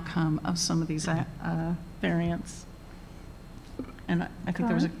be an outcome of some of these variants. And I think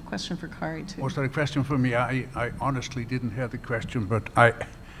there was a question for Kári too. Was there a question for me? I honestly didn't hear the question, but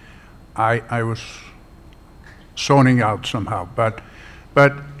I was zoning out somehow. But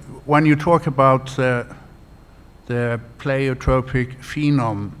when you talk about the pleiotropic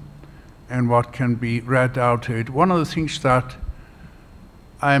phenome and what can be read out of it, one of the things that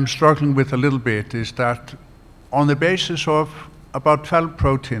I am struggling with a little bit is that on the basis of about 12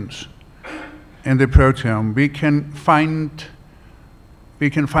 proteins in the proteome, we can find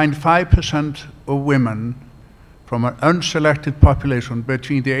 5% of women from an unselected population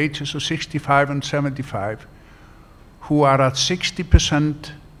between the ages of 65 and 75 who are at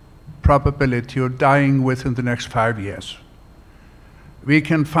 60% probability of dying within the next 5 years. We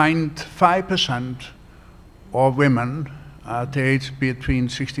can find 5% of women at the age between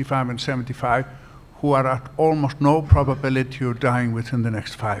 65 and 75 who are at almost no probability of dying within the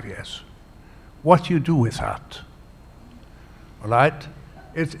next 5 years. What do you do with that? All right?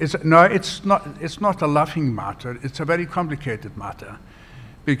 It's not a laughing matter. It's a very complicated matter,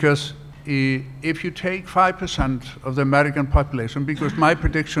 because if you take 5% of the American population, because my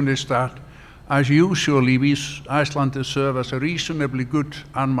prediction is that, as usually, we Icelanders serve as a reasonably good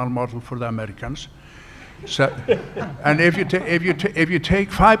animal model for the Americans. So, and if you take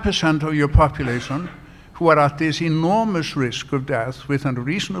 5% of your population who are at this enormous risk of death within a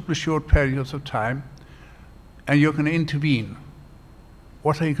reasonably short period of time, and you're going to intervene,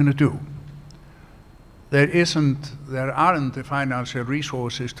 what are you going to do? There aren't the financial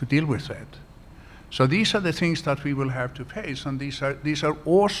resources to deal with that. So these are the things that we will have to face, and these are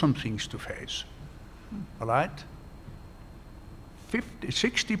awesome things to face. All right?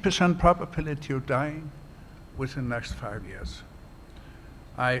 60% probability of dying within the next 5 years.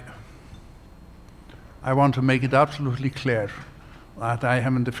 I want to make it absolutely clear that I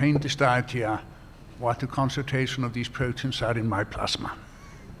haven't the faintest idea what the concentration of these proteins are in my plasma.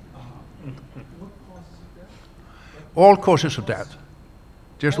 All causes of death.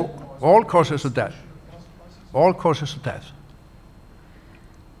 Just all causes of death. All causes of death.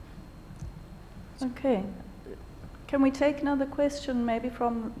 Okay. Can we take another question, maybe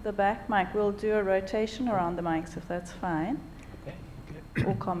from the back mic? We'll do a rotation around the mics, if that's fine. Okay.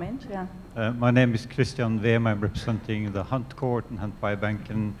 Or comment, yeah. My name is Christian Wehm. I'm representing the Hunt Court and Hunt Biobank,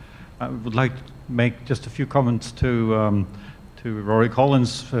 and I would like to make just a few comments to Rory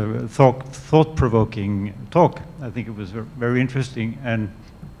Collins' thought-provoking talk. I think it was very interesting, and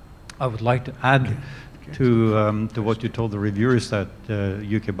I would like to add to what you told the reviewers, that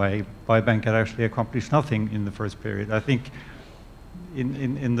UK Biobank had actually accomplished nothing in the first period. I think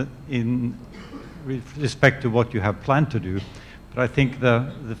in respect to what you have planned to do, but I think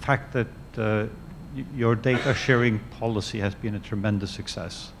the fact that your data sharing policy has been a tremendous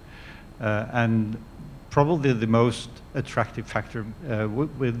success. And probably the most attractive factor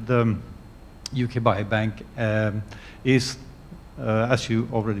with UK Biobank is, as you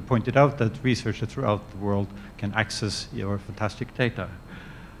already pointed out, that researchers throughout the world can access your fantastic data.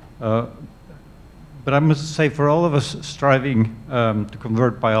 But I must say, for all of us striving to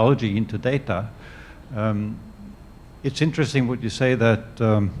convert biology into data, it's interesting what you say, that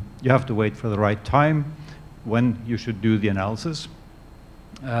you have to wait for the right time when you should do the analysis.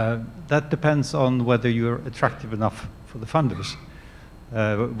 That depends on whether you're attractive enough for the funders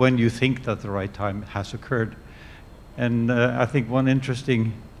when you think that the right time has occurred. And I think one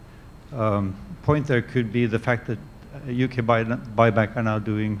interesting point there could be the fact that UK Biobank are now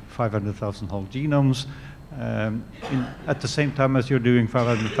doing 500,000 whole genomes at the same time as you're doing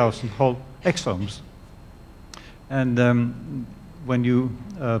 500,000 whole exomes. And when you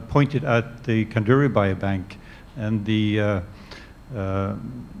pointed at the Kanduri Biobank and the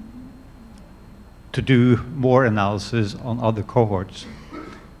to do more analysis on other cohorts,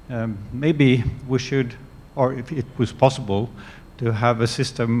 maybe we should, or if it was possible, to have a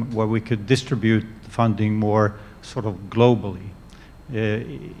system where we could distribute the funding more sort of globally,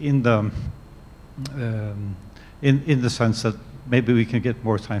 in the sense that maybe we can get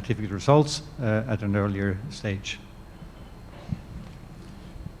more scientific results at an earlier stage.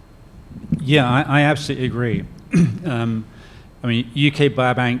 Yeah, I absolutely agree. I mean, UK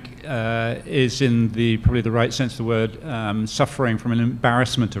Biobank is in probably the right sense of the word, suffering from an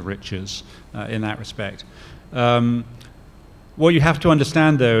embarrassment of riches in that respect. What you have to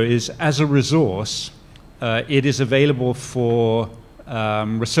understand, though, is as a resource, it is available for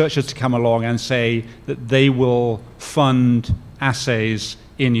researchers to come along and say that they will fund assays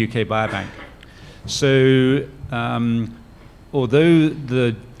in UK Biobank. So although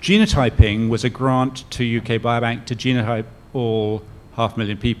the genotyping was a grant to UK Biobank to genotype all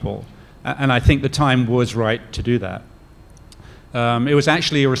 500,000 people, and I think the time was right to do that. It was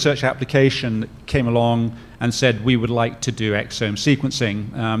actually a research application that came along and said we would like to do exome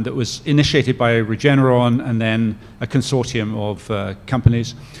sequencing that was initiated by Regeneron and then a consortium of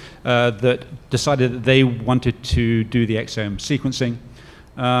companies that decided that they wanted to do the exome sequencing.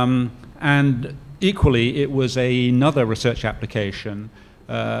 And equally, it was another research application,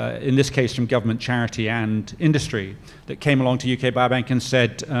 in this case from government, charity and industry, that came along to UK Biobank and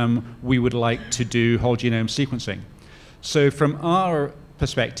said we would like to do whole genome sequencing. So from our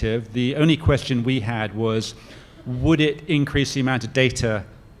perspective, the only question we had was, would it increase the amount of data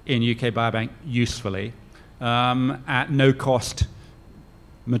in UK Biobank usefully at no cost,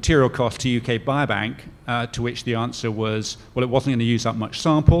 material cost to UK Biobank, to which the answer was, well, it wasn't going to use up much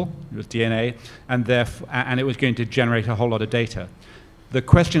sample, it was DNA, and it was going to generate a whole lot of data. The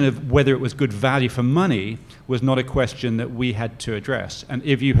question of whether it was good value for money was not a question that we had to address. And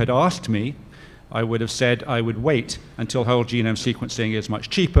if you had asked me, I would have said I would wait until whole genome sequencing is much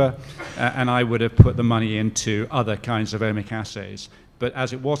cheaper, and I would have put the money into other kinds of omic assays. But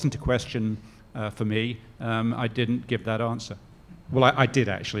as it wasn't a question for me, I didn't give that answer. Well, I did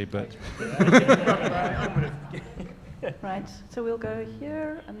actually, but... Right, so we'll go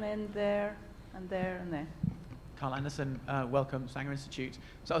here, and then there, and there, and there. Carl Anderson, welcome, Sanger Institute.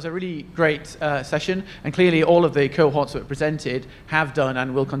 So that was a really great session, and clearly all of the cohorts that were presented have done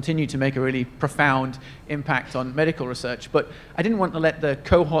and will continue to make a really profound impact on medical research. But I didn't want to let the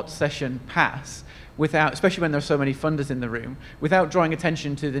cohort session pass without, especially when there are so many funders in the room, without drawing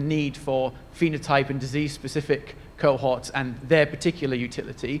attention to the need for phenotype and disease-specific cohorts and their particular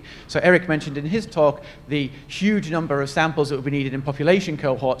utility. So Eric mentioned in his talk the huge number of samples that would be needed in population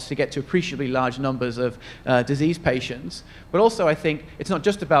cohorts to get to appreciably large numbers of disease patients. But also I think it's not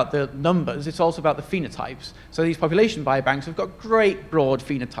just about the numbers, it's also about the phenotypes. So these population biobanks have got great broad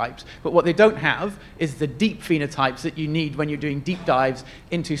phenotypes, but what they don't have is the deep phenotypes that you need when you're doing deep dives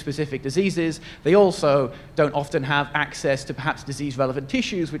into specific diseases. They also don't often have access to perhaps disease-relevant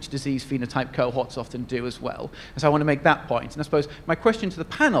tissues, which disease phenotype cohorts often do as well. And so I want to make that point. And I suppose my question to the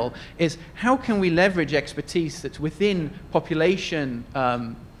panel is, how can we leverage expertise that's within population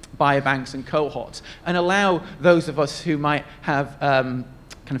biobanks and cohorts and allow those of us who might have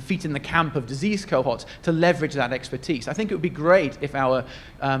kind of feet in the camp of disease cohorts to leverage that expertise? I think it would be great if our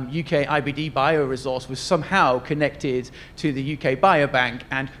UK IBD bio resource was somehow connected to the UK Biobank,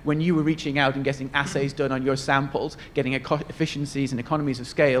 and when you were reaching out and getting assays done on your samples, getting efficiencies and economies of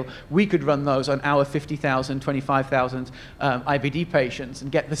scale, we could run those on our 50,000, 25,000 IBD patients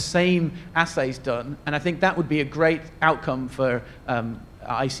and get the same assays done. And I think that would be a great outcome for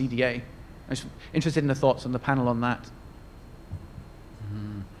ICDA. I'm interested in the thoughts on the panel on that.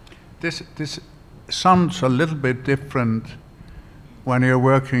 This sounds a little bit different when you're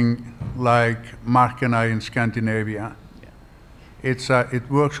working like Mark and I in Scandinavia. Yeah. It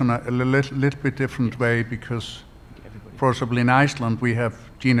works on a little bit different way because, for example, in Iceland we have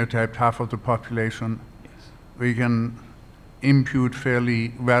genotyped half of the population. Yes. We can impute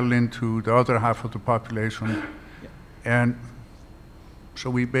fairly well into the other half of the population. Yeah. And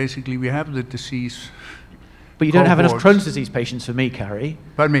so we have the disease. But you don't have enough Crohn's disease patients for me, Kári.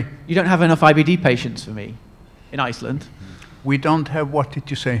 Pardon me? You don't have enough IBD patients for me in Iceland. We don't have, what did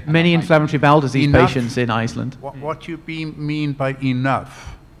you say? Many inflammatory bowel disease patients in Iceland. What you mean by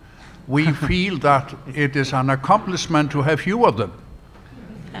enough? We feel that it is an accomplishment to have few of them.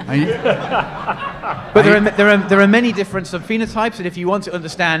 But there are many different subphenotypes, and if you want to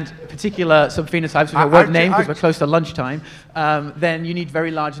understand particular subphenotypes, which I won't name because we're close to lunchtime, then you need very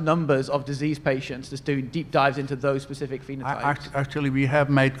large numbers of disease patients just doing deep dives into those specific phenotypes. Actually, we have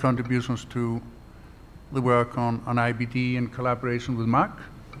made contributions to the work on IBD in collaboration with Mark,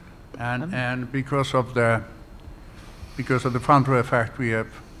 and because of the founder effect, we have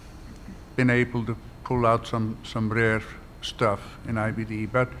been able to pull out some rare stuff in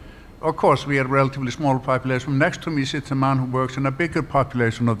IBD. But of course we are a relatively small population. Next to me sits a man who works in a bigger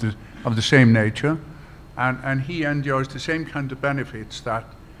population of the same nature, and he enjoys the same kind of benefits that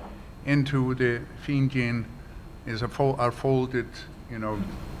into the phen gene are folded,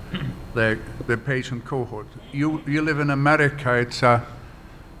 the patient cohort. You live in America. It's a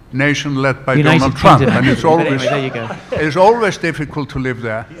nation led by United Donald Trump, Kingdom. and it's But always anyway, there you go. it's always difficult to live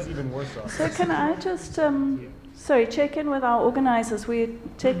there. He's even worse off. So can I just, check in with our organizers? We're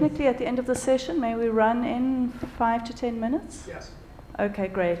technically at the end of the session. May we run in 5 to 10 minutes? Yes. Okay,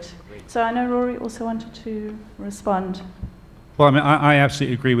 great. So I know Rory also wanted to respond. Well, I mean, I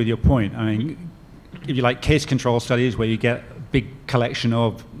absolutely agree with your point. I mean, if you like case control studies where you get a big collection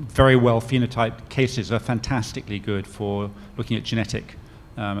of very well phenotyped cases are fantastically good for looking at genetic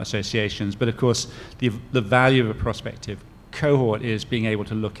associations. But of course, the value of a prospective cohort is being able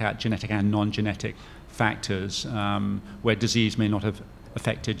to look at genetic and non-genetic factors where disease may not have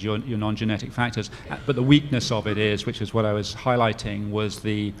affected your non-genetic factors. But the weakness of it is, which is what I was highlighting, was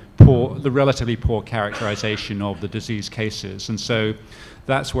the relatively poor characterization of the disease cases. And so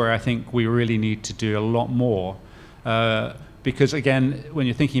that's where I think we really need to do a lot more. Because again, when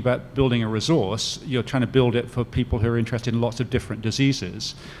you're thinking about building a resource, you're trying to build it for people who are interested in lots of different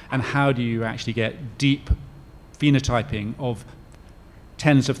diseases. And how do you actually get deep phenotyping of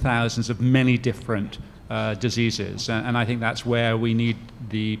tens of thousands of many different diseases? And I think that's where we need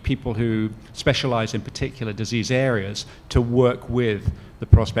the people who specialize in particular disease areas to work with the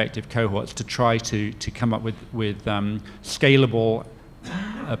prospective cohorts to try to come up with scalable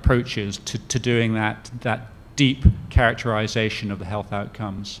approaches to doing that deep characterization of the health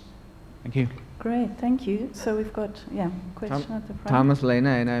outcomes. Thank you. Great, thank you. So we've got, question at the front. Thomas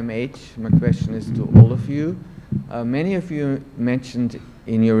Lehner, NIMH. My question is to all of you. Many of you mentioned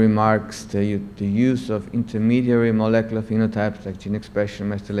in your remarks the use of intermediary molecular phenotypes like gene expression,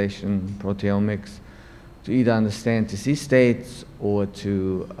 methylation, proteomics to either understand disease states or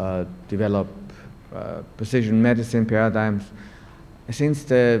to develop precision medicine paradigms. Since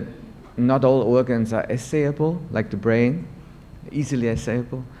not all organs are assayable, like the brain, easily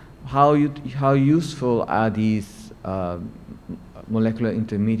assayable, how useful are these molecular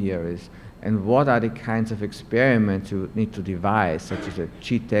intermediaries? And what are the kinds of experiments you need to devise, such as a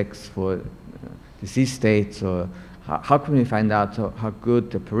GTEx for disease states, or how can we find out how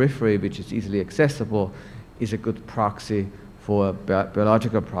good the periphery, which is easily accessible, is a good proxy for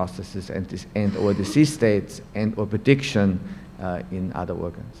biological processes and or disease states and or prediction in other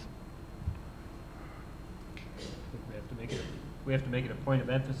organs? We have to make it a point of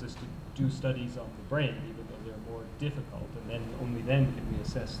emphasis to do studies on the brain, even though they're more difficult, and then only then can we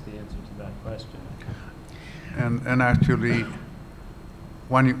assess the answer to that question. And actually,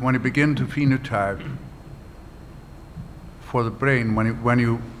 when you begin to phenotype for the brain, when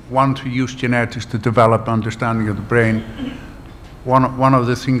you want to use genetics to develop understanding of the brain, one of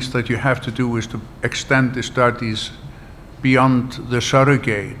the things that you have to do is to extend the studies beyond the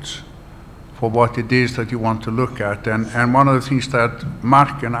surrogates for what it is that you want to look at. And one of the things that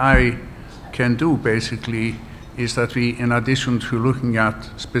Mark and I can do basically is that we, in addition to looking at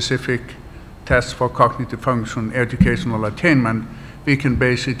specific tests for cognitive function, educational attainment, we can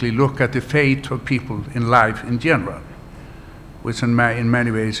basically look at the fate of people in life in general, which in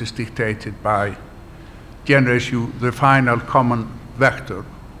many ways is dictated by generates you the final common vector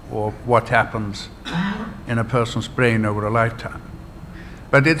of what happens in a person's brain over a lifetime.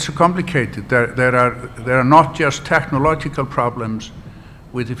 But it's complicated. There are not just technological problems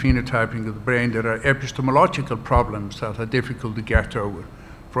with the phenotyping of the brain. There are epistemological problems that are difficult to get over.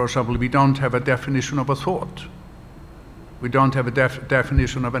 For example, we don't have a definition of a thought. We don't have a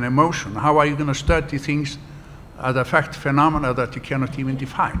definition of an emotion. How are you going to study things that affect phenomena that you cannot even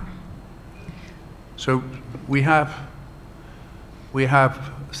define? So we have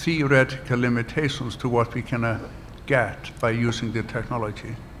theoretical limitations to what we can get by using the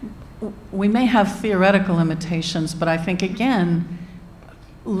technology. We may have theoretical limitations, but I think, again,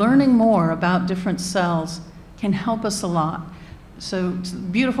 learning more about different cells can help us a lot. So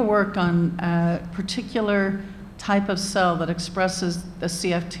beautiful work on a particular type of cell that expresses the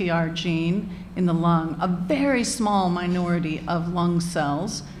CFTR gene in the lung, a very small minority of lung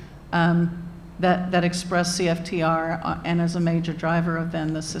cells that express CFTR and as a major driver of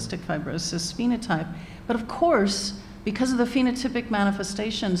then the cystic fibrosis phenotype. But of course, because of the phenotypic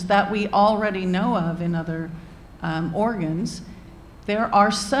manifestations that we already know of in other organs, there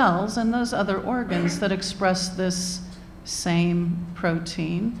are cells in those other organs that express this same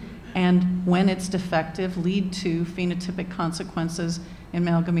protein, and when it's defective, lead to phenotypic consequences in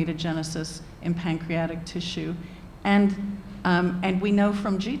male gametogenesis in pancreatic tissue. And we know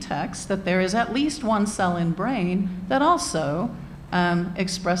from GTEx that there is at least one cell in brain that also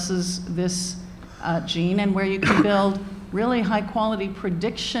expresses this gene, and where you can build really high quality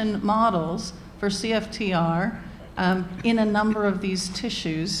prediction models for CFTR in a number of these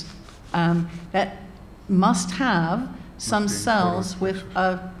tissues that must have some cells with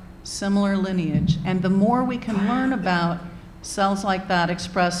a similar lineage. And the more we can learn about cells like that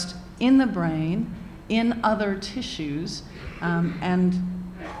expressed in the brain, in other tissues, and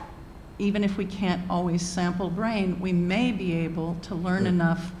even if we can't always sample brain, we may be able to learn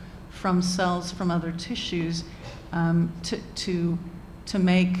enough from cells from other tissues to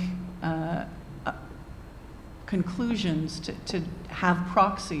make conclusions, to have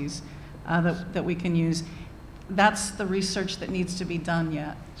proxies that we can use. That's the research that needs to be done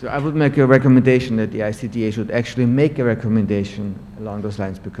yet. So I would make a recommendation that the ICDA should actually make a recommendation along those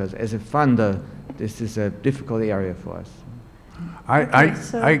lines, because as a funder, this is a difficult area for us.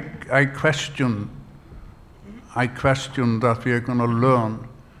 I question that we are going to learn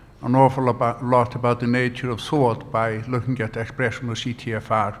an awful lot about the nature of thought by looking at the expression of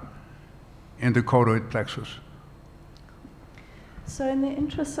CTFR in the choroid plexus. So in the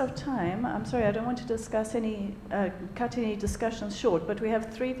interest of time, I'm sorry, I don't want to discuss cut any discussions short, but we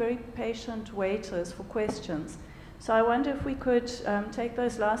have 3 very patient waiters for questions. So I wonder if we could take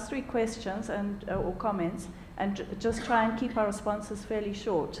those last 3 questions or comments and just try and keep our responses fairly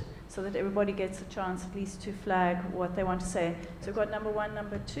short so that everybody gets a chance at least to flag what they want to say. So we've got number 1,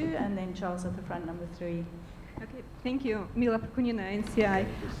 number 2, and then Charles at the front, number 3. Okay, thank you. Mila Prokunina, NCI.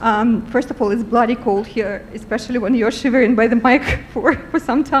 First of all, it's bloody cold here, especially when you're shivering by the mic for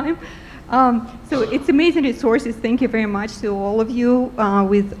some time. So it's amazing resources. Thank you very much to all of you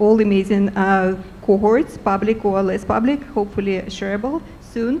with all amazing cohorts, public or less public, hopefully shareable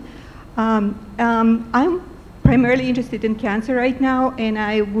soon. I'm primarily interested in cancer right now, and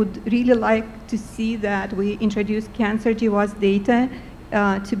I would really like to see that we introduce cancer GWAS data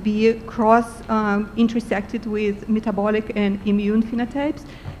to be intersected with metabolic and immune phenotypes,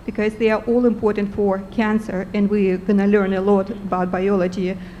 because they are all important for cancer, and we're going to learn a lot about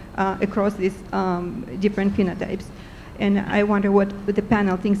biology across these different phenotypes. And I wonder what the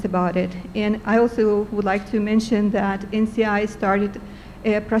panel thinks about it. And I also would like to mention that NCI started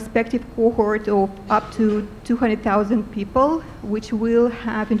a prospective cohort of up to 200,000 people, which will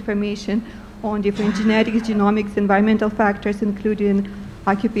have information on different genetics, genomics, environmental factors, including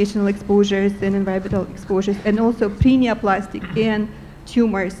occupational exposures and environmental exposures, and also pre-neoplastic and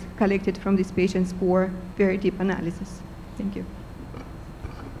tumors collected from these patients for very deep analysis. Thank you.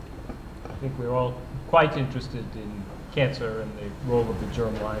 I think we're all quite interested in cancer and the role of the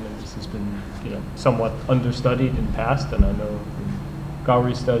germline, and this has been, somewhat understudied in past, and I know in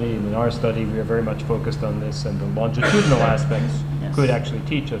Kári's study and in our study we are very much focused on this, and the longitudinal aspects could actually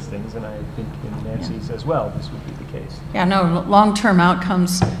teach us things, and I think in Nancy's as well this would be the case. Yeah, no, long-term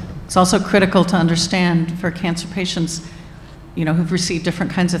outcomes, it's also critical to understand for cancer patients, who've received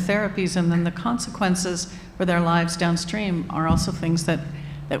different kinds of therapies, and then the consequences for their lives downstream are also things that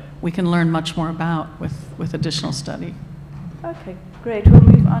we can learn much more about with additional study. Okay, great. We'll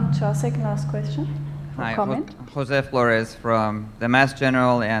move on to our second last question. Hi, comment. Jose Flores from the Mass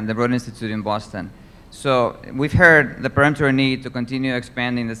General and the Broad Institute in Boston. So we've heard the peremptory need to continue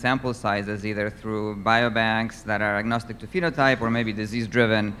expanding the sample sizes either through biobanks that are agnostic to phenotype or maybe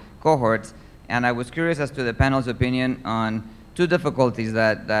disease-driven cohorts. And I was curious as to the panel's opinion on 2 difficulties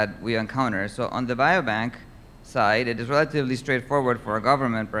that we encounter. So on the biobank side, it is relatively straightforward for a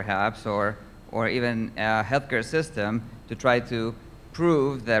government perhaps or even a healthcare system to try to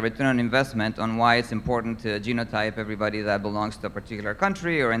prove the return on investment on why it's important to genotype everybody that belongs to a particular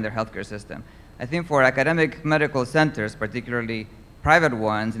country or in their healthcare system. I think for academic medical centers, particularly private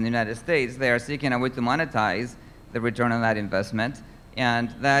ones in the United States, they are seeking a way to monetize the return on that investment, and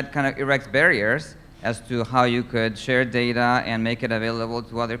that kind of erects barriers as to how you could share data and make it available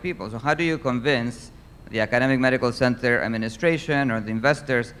to other people. So how do you convince the academic medical center administration or the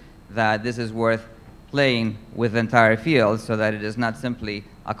investors that this is worth playing with the entire field so that it is not simply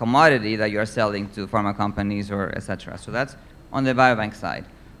a commodity that you're selling to pharma companies or et cetera. So that's on the biobank side.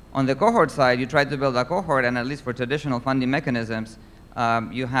 On the cohort side, you try to build a cohort, and at least for traditional funding mechanisms,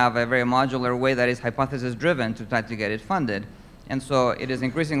 you have a very modular way that is hypothesis-driven to try to get it funded. And so it is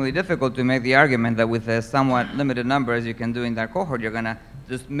increasingly difficult to make the argument that with the somewhat limited numbers you can do in that cohort, you're going to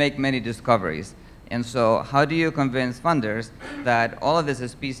just make many discoveries. And so how do you convince funders that all of this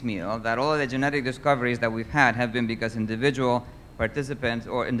is piecemeal, that all of the genetic discoveries that we've had have been because individual participants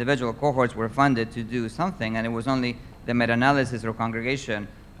or individual cohorts were funded to do something, and it was only the meta-analysis or congregation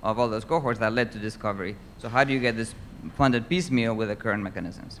of all those cohorts that led to discovery? So how do you get this funded piecemeal with the current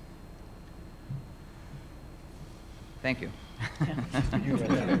mechanisms? Thank you.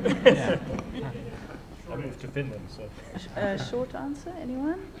 I moved to Finland, so. Short answer,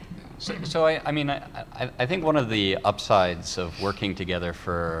 anyone? So I mean, I think one of the upsides of working together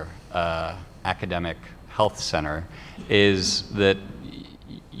for academic health center is that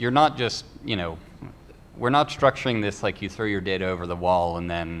you're not just, you know, we're not structuring this like you throw your data over the wall and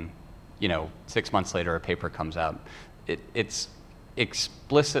then, you know, 6 months later a paper comes out. It's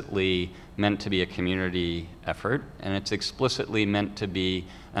explicitly meant to be a community effort, and it's explicitly meant to be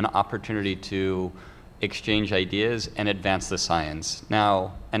an opportunity to exchange ideas and advance the science.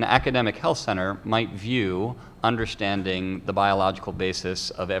 Now, an academic health center might view understanding the biological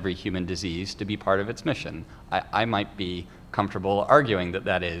basis of every human disease to be part of its mission. I might be comfortable arguing that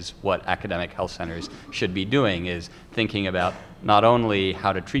that is what academic health centers should be doing, is thinking about not only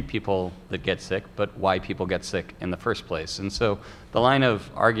how to treat people that get sick, but why people get sick in the first place. And so the line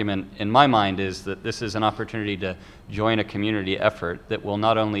of argument in my mind is that this is an opportunity to join a community effort that will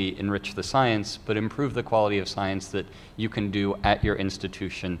not only enrich the science, but improve the quality of science that you can do at your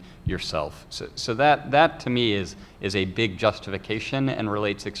institution yourself. So that to me is a big justification and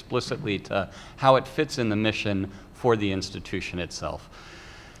relates explicitly to how it fits in the mission for the institution itself.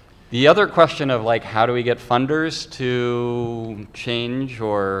 The other question of like, how do we get funders to change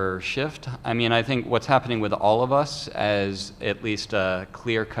or shift? I mean, I think what's happening with all of us as at least a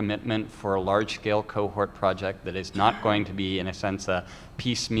clear commitment for a large-scale cohort project that is not going to be, in a sense, a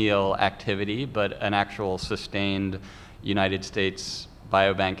piecemeal activity, but an actual sustained United States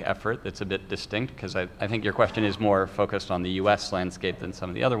biobank effort that's a bit distinct, because I think your question is more focused on the US landscape than some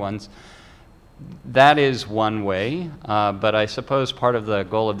of the other ones. That is one way, but I suppose part of the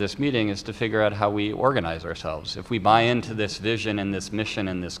goal of this meeting is to figure out how we organize ourselves. If we buy into this vision and this mission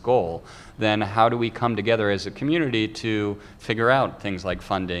and this goal, then how do we come together as a community to figure out things like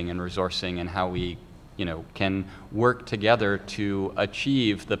funding and resourcing and how we, you know, can work together to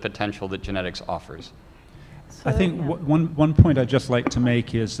achieve the potential that genetics offers? So, I think one point I'd just like to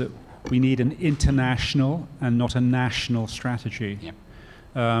make is that we need an international and not a national strategy. Yeah.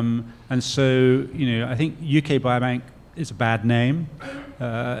 And so, you know, I think UK Biobank is a bad name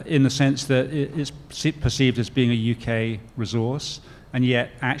in the sense that it's perceived as being a UK resource, and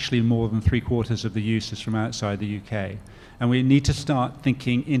yet actually more than 3/4 of the use is from outside the UK. And we need to start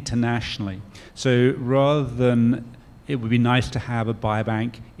thinking internationally. So rather than it would be nice to have a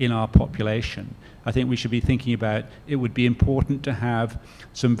biobank in our population, I think we should be thinking about it would be important to have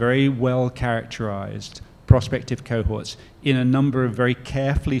some very well characterized prospective cohorts in a number of very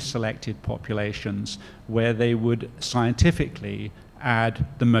carefully selected populations where they would scientifically add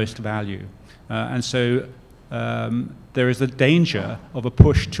the most value. And so there is a danger of a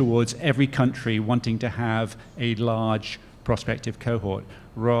push towards every country wanting to have a large prospective cohort,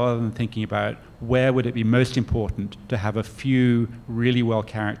 rather than thinking about where would it be most important to have a few really well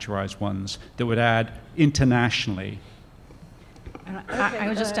characterized ones that would add internationally. And I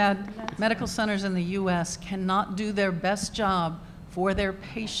would just add, medical centers in the US cannot do their best job for their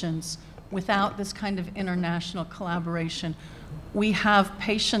patients without this kind of international collaboration. We have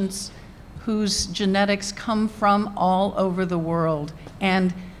patients whose genetics come from all over the world,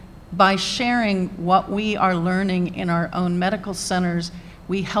 and by sharing what we are learning in our own medical centers,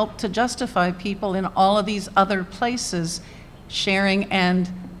 we help to justify people in all of these other places sharing and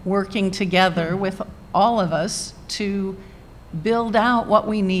working together with all of us to build out what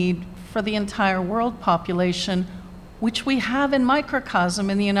we need for the entire world population, which we have in microcosm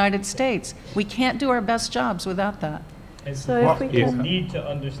in the United States. We can't do our best jobs without that. And so we need to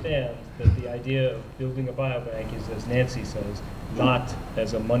understand that the idea of building a biobank is, as Nancy says, not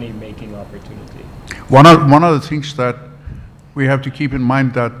as a money-making opportunity. One of the things that we have to keep in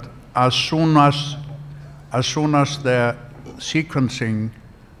mind that as soon as the sequencing,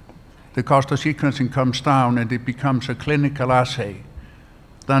 the cost of sequencing comes down and it becomes a clinical assay,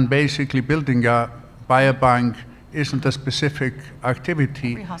 then basically building a biobank isn't a specific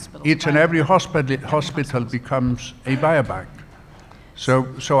activity. Each and every hospital becomes a biobank.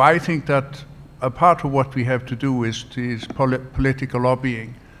 So I think that a part of what we have to do is political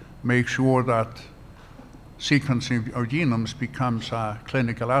lobbying, make sure that sequencing of genomes becomes a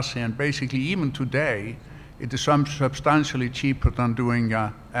clinical assay. And basically, even today, it is substantially cheaper than doing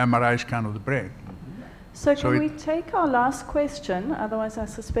a MRI scan of the brain. So can we take our last question? Otherwise, I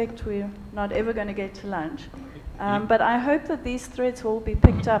suspect we're not ever going to get to lunch. But I hope that these threads will be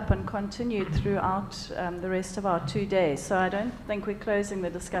picked up and continued throughout the rest of our 2 days. So I don't think we're closing the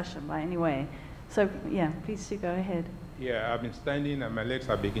discussion by any way. So yeah, please do go ahead. Yeah, I've been standing and my legs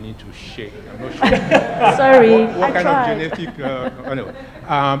are beginning to shake. I'm not sure. Sorry, what kind of genetic, anyway.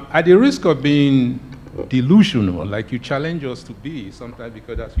 At the risk of being delusional, like you challenge us to be sometimes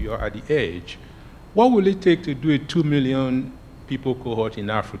because that's you are at the edge, what will it take to do a 2 million people cohort in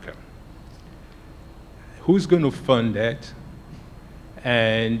Africa? Who's going to fund that?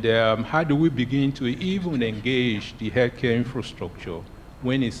 And how do we begin to even engage the healthcare infrastructure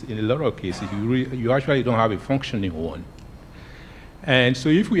when it's, in a lot of cases, you actually don't have a functioning one? And so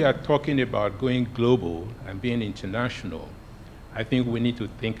if we are talking about going global and being international, I think we need to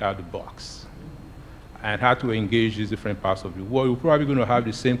think out the box and how to engage these different parts of the world. We're probably going to have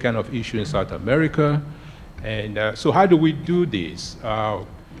the same kind of issue in South America. And so how do we do this?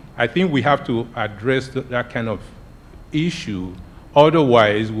 I think we have to address that kind of issue.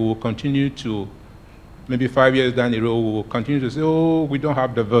 Otherwise, we will continue to, maybe 5 years down the road, we will continue to say, oh, we don't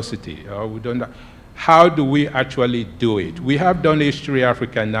have diversity. We don't. How do we actually do it? We have done H3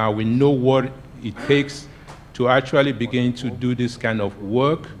 Africa now. We know what it takes to actually begin to do this kind of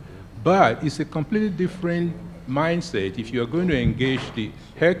work. But it's a completely different mindset if you're going to engage the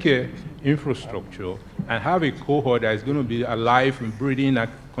healthcare infrastructure and have a cohort that is going to be alive and breathing and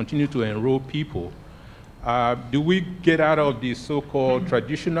continue to enroll people. Do we get out of the so-called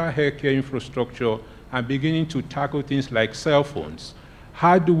traditional healthcare infrastructure and beginning to tackle things like cell phones?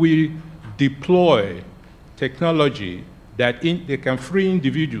 How do we deploy technology that they can free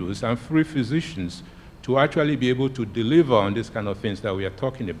individuals and free physicians to actually be able to deliver on these kind of things that we are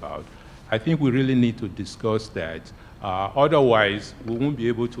talking about? I think we really need to discuss that. Otherwise, we won't be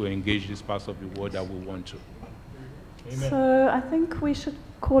able to engage these parts of the world that we want to. Amen. So I think we should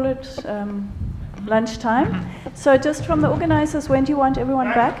call it lunchtime. So just from the organizers, when do you want everyone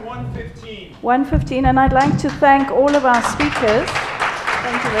back? 1:15. 1:15, and I'd like to thank all of our speakers.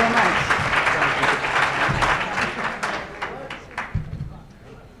 Thank you very much.